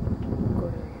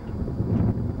Korea,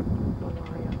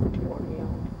 Malaya, Borneo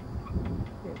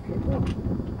en Vietnam.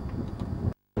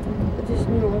 Het is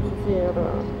nu ongeveer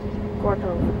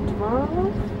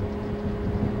 12:15.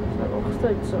 We zijn nog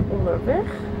steeds onderweg.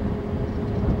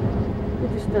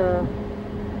 Dit is de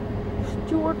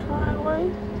Stuart Highway.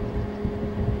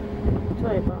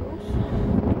 2 baans.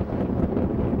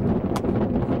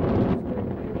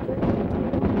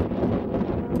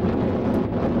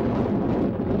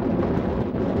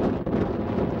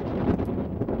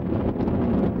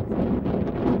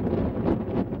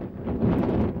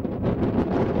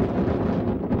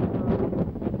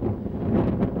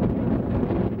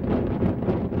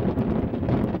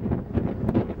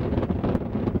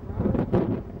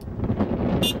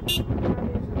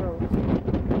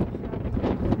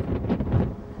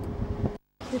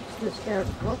 Dit is dus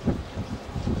Airport.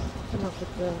 Vanaf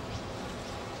het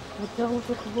hotel dat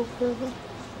we geboekt hebben.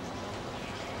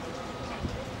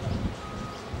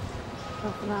 Ik ga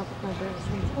vanavond naar de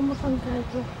zonsondergang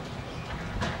kijken.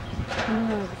 En dan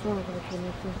gaan we zorgen dat we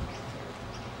met de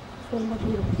zondag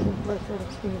hier op de vlugplaats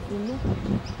ergens kunnen vinden.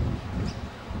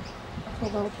 Ik zal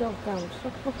de hotelkamer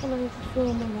straks nog wel even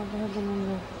filmen, maar we hebben een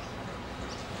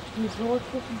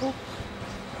resortje geboekt.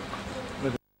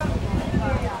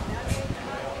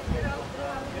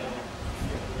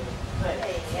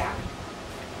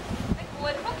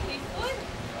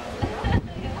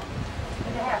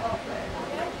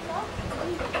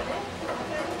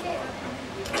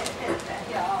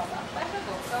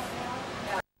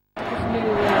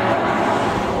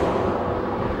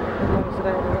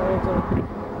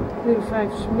 Nu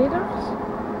 5 's middags.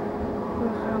 We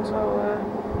gaan zo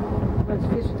bij het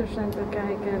visitorcenter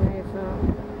kijken en even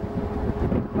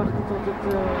wachten tot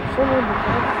het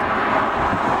zonsondergang.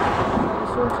 De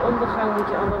zonsondergang moet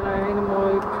je allerlei hele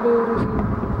mooie kleuren zien.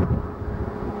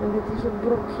 En dit is een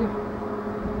brokje.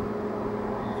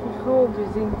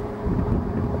 Gigantisch ding.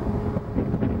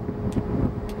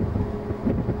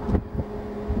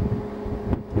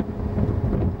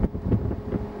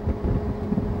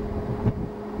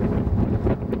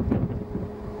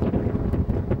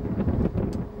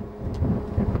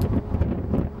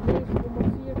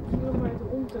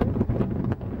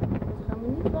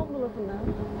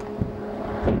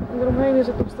 En eromheen is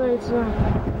het nog steeds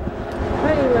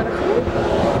heel erg goed.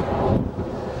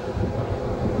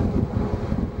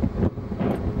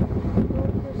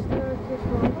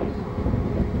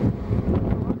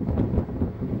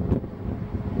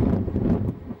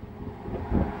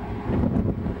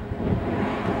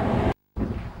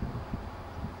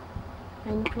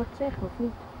 En je wat zeggen of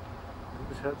niet?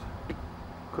 Dit is het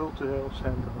cultureel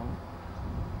centrum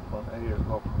van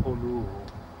Uluru.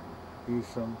 Hier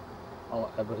zijn alle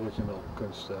aboriginal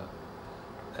kunsten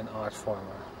en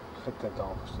artvormen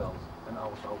tentoongesteld en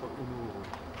alles over Uluru.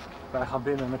 Wij gaan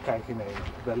binnen en een kijkje nemen.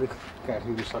 Wellicht krijgen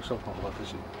jullie straks ook nog wat te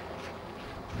zien.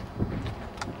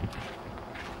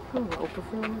 Oh, open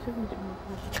film is ook niet zo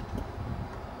makkelijk.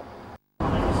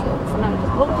 Zo, vanuit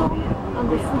de auto aan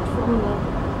de voet van de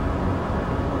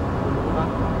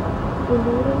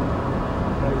Uluru.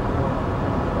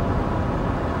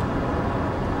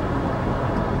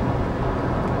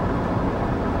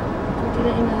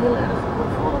 Iedereen er heel erg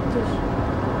bevolkt, dus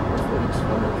als we iets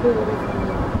van de kleuren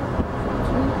van de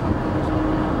vliegen kunnen zien,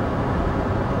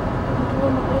 moeten we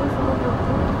nog even wat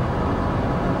wachten.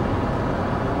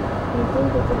 Ik denk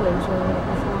dat de lens zo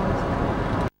lekker slaat.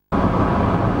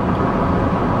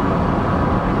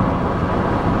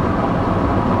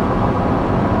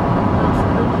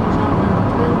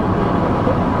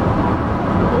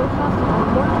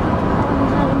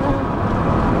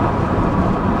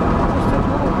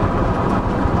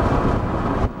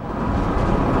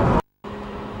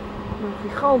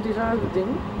 Gigantisch uit het ding.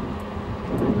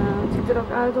 En het ziet er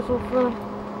ook uit alsof we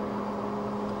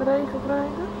regen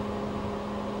krijgen.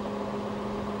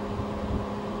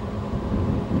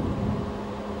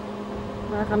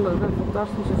 Wij gaan naar een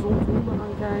fantastische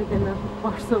zonsondergang kijken en er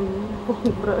past een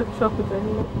breuk zo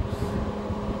meteen op.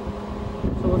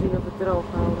 Zoals zien of het droog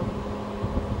houden.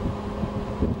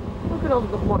 We kunnen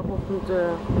altijd nog morgenochtend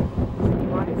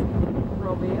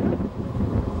proberen.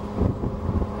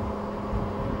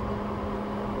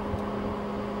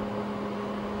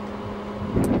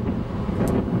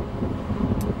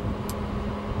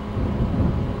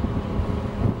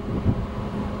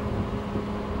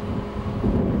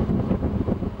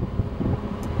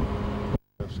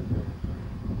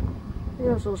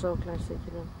 Ja, sowieso een klein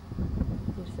stukje dan.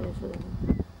 Eerst even.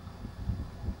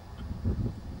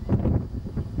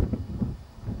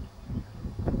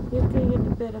 Hier kun je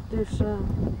de berg dus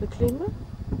beklimmen.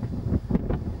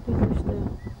 Dit is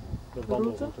de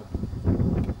wandelroute.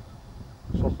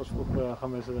 'S Ochtends vroeg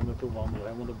gaan mensen er naartoe wandelen,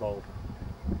 helemaal naar boven.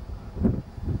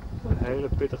 Een hele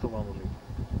pittige wandeling.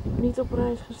 Niet op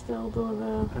prijs gesteld door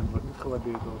En wordt niet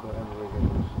gewaardeerd door de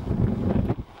NWG's.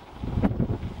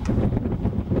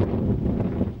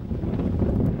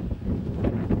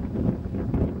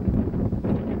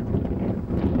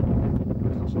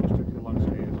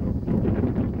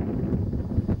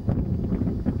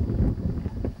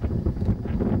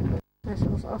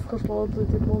 afgesloten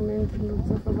op dit moment.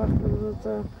 We verwachten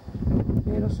dat het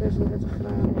meer dan 36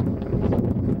 graden is.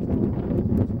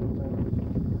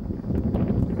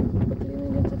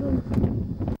 Beklimmingen te doen.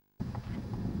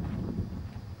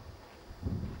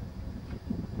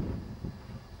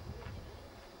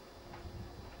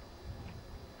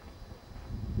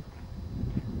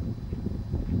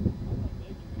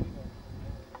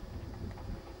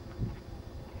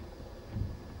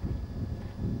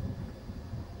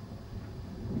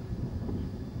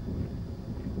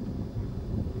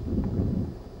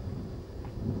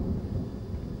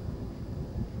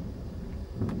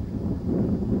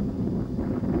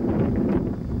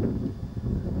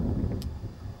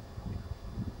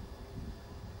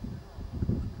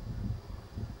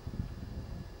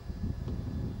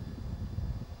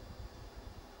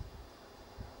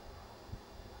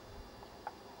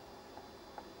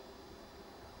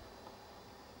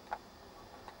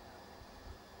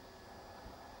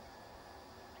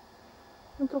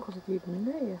 En toch is het hier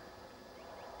beneden.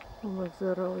 Ondanks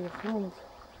de rode grond.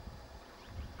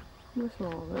 Dat is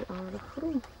wel weer aardig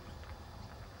groen.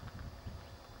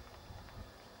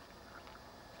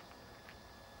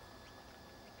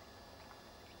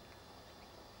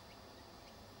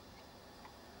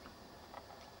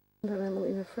 Daar helemaal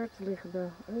in de verte liggen de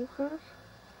olga's.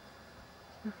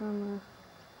 Daar gaan we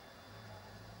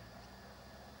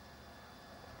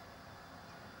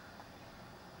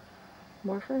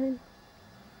morgen heen.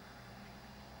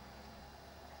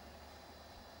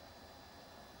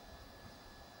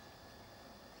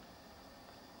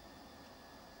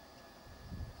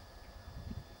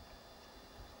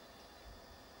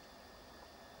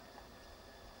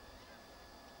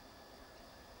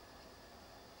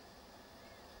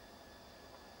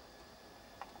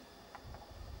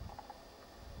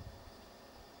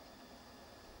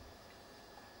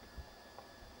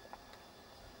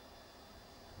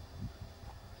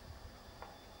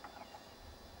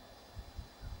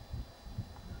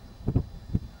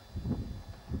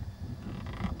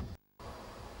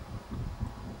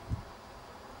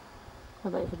 We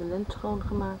hebben even de lens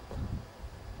schoongemaakt.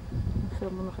 We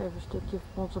filmen nog even een stukje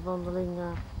van onze wandeling.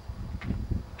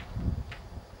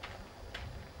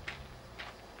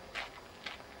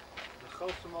 De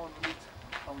grootste monoliet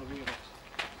van de wereld.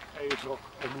 Eefrok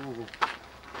en Oeroe.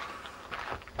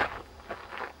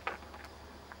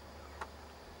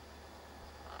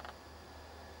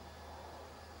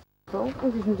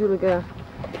 Het is natuurlijk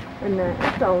een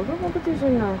echte auto, want het is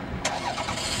een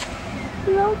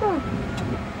auto.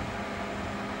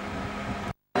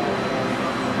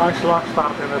 Uitslag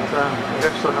staat in het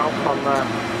restaurant van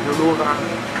Julora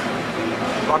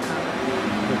bakken.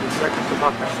 Met het lekkerste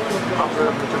bakken. Een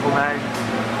hamburgertje voor mij.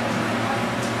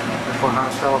 En voor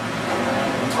haarzelf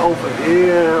een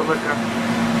overheerlijke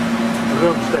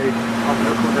rumsteak. Als ik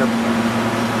het goed heb.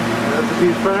 Het is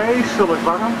hier vreselijk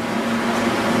warm.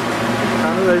 We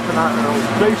gaan nu even naar ons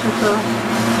vleesjes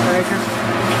kijken.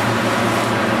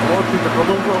 Het ziet er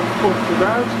gewoon goed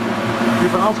uit. Die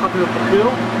van Hans gaat nu op de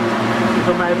grill. Die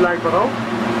van mij blijkbaar ook.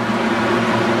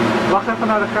 Wacht even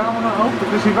naar de camera ook.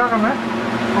 Het is hier warm, hè?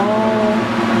 Oh.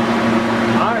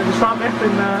 Ah, ze staan echt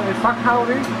in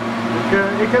vakhouding.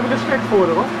 Ik heb respect voor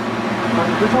haar, hoor. Maar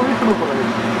het is al niet genoeg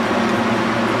geweest.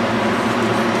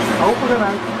 Open en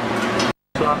uit.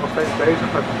 We zijn nog steeds bezig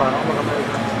met een paar andere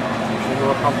mensen om er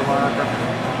wat van te maken.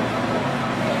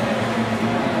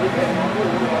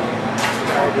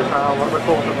 Kijk eens halen, daar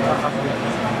komt het aan.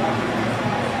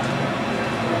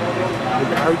 Een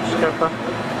beetje uitscheppen.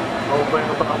 Overheen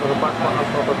op een andere bak, maar dat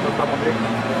allemaal niks.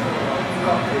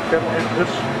 Ik heb echt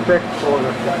respect voor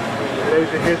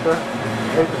deze hitte.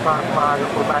 Eten vaak maken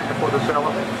voor mij en voor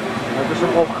mezelf. Het is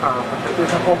een opgave. Het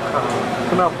is een opgave.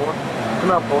 Knap hoor.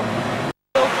 Knap hoor.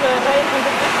 Ook regent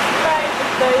het is vrij te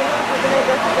stelen. We hebben net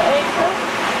even te eten.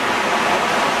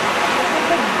 Het is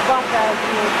een bak uit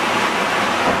hier.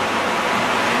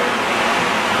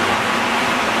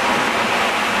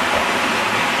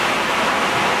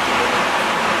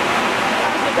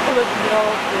 Het zit er gelukkig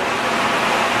droog dus.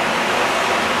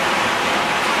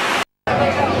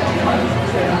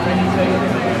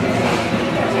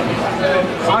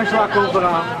 Angela komt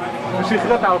eraan. Een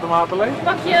sigarettenautomaat alleen?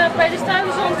 Pak je bij de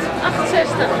Stuivenzond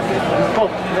 68 Top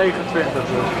 29.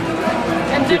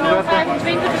 en dubbel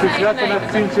 25 is Sigaretten met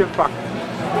 99. tientje een pak.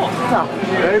 Nou,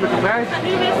 een redelijke prijs. Nu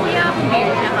weer voor jou een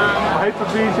biertje halen. Hoe heet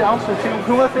dat biertje anders?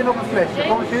 Doe even in op een flesje.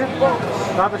 Kom eens hier.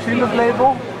 Laat eens zien het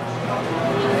label.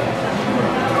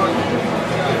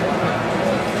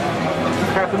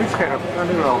 Het gaat er niet scherp. Ja,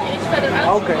 nu wel. Iets verder uit,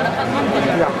 Oké. maar dat gaat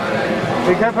makkelijker. Ja.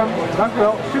 Ik heb hem.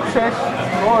 Dankjewel. Succes.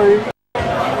 Hoi.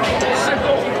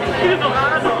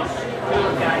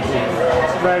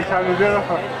 Nee, ik zou niet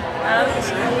durven.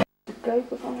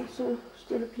 Kijken van ons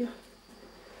stulpje.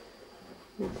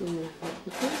 Met een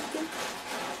kastje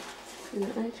en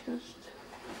een ijskast.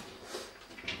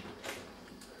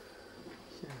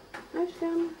 Zo,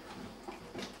 huiskamer.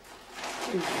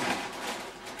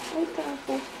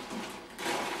 Eettafel.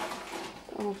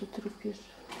 Al onze troepjes.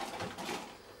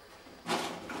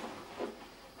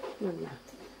 Nou ja,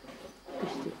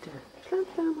 is dit de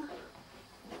slaapkamer.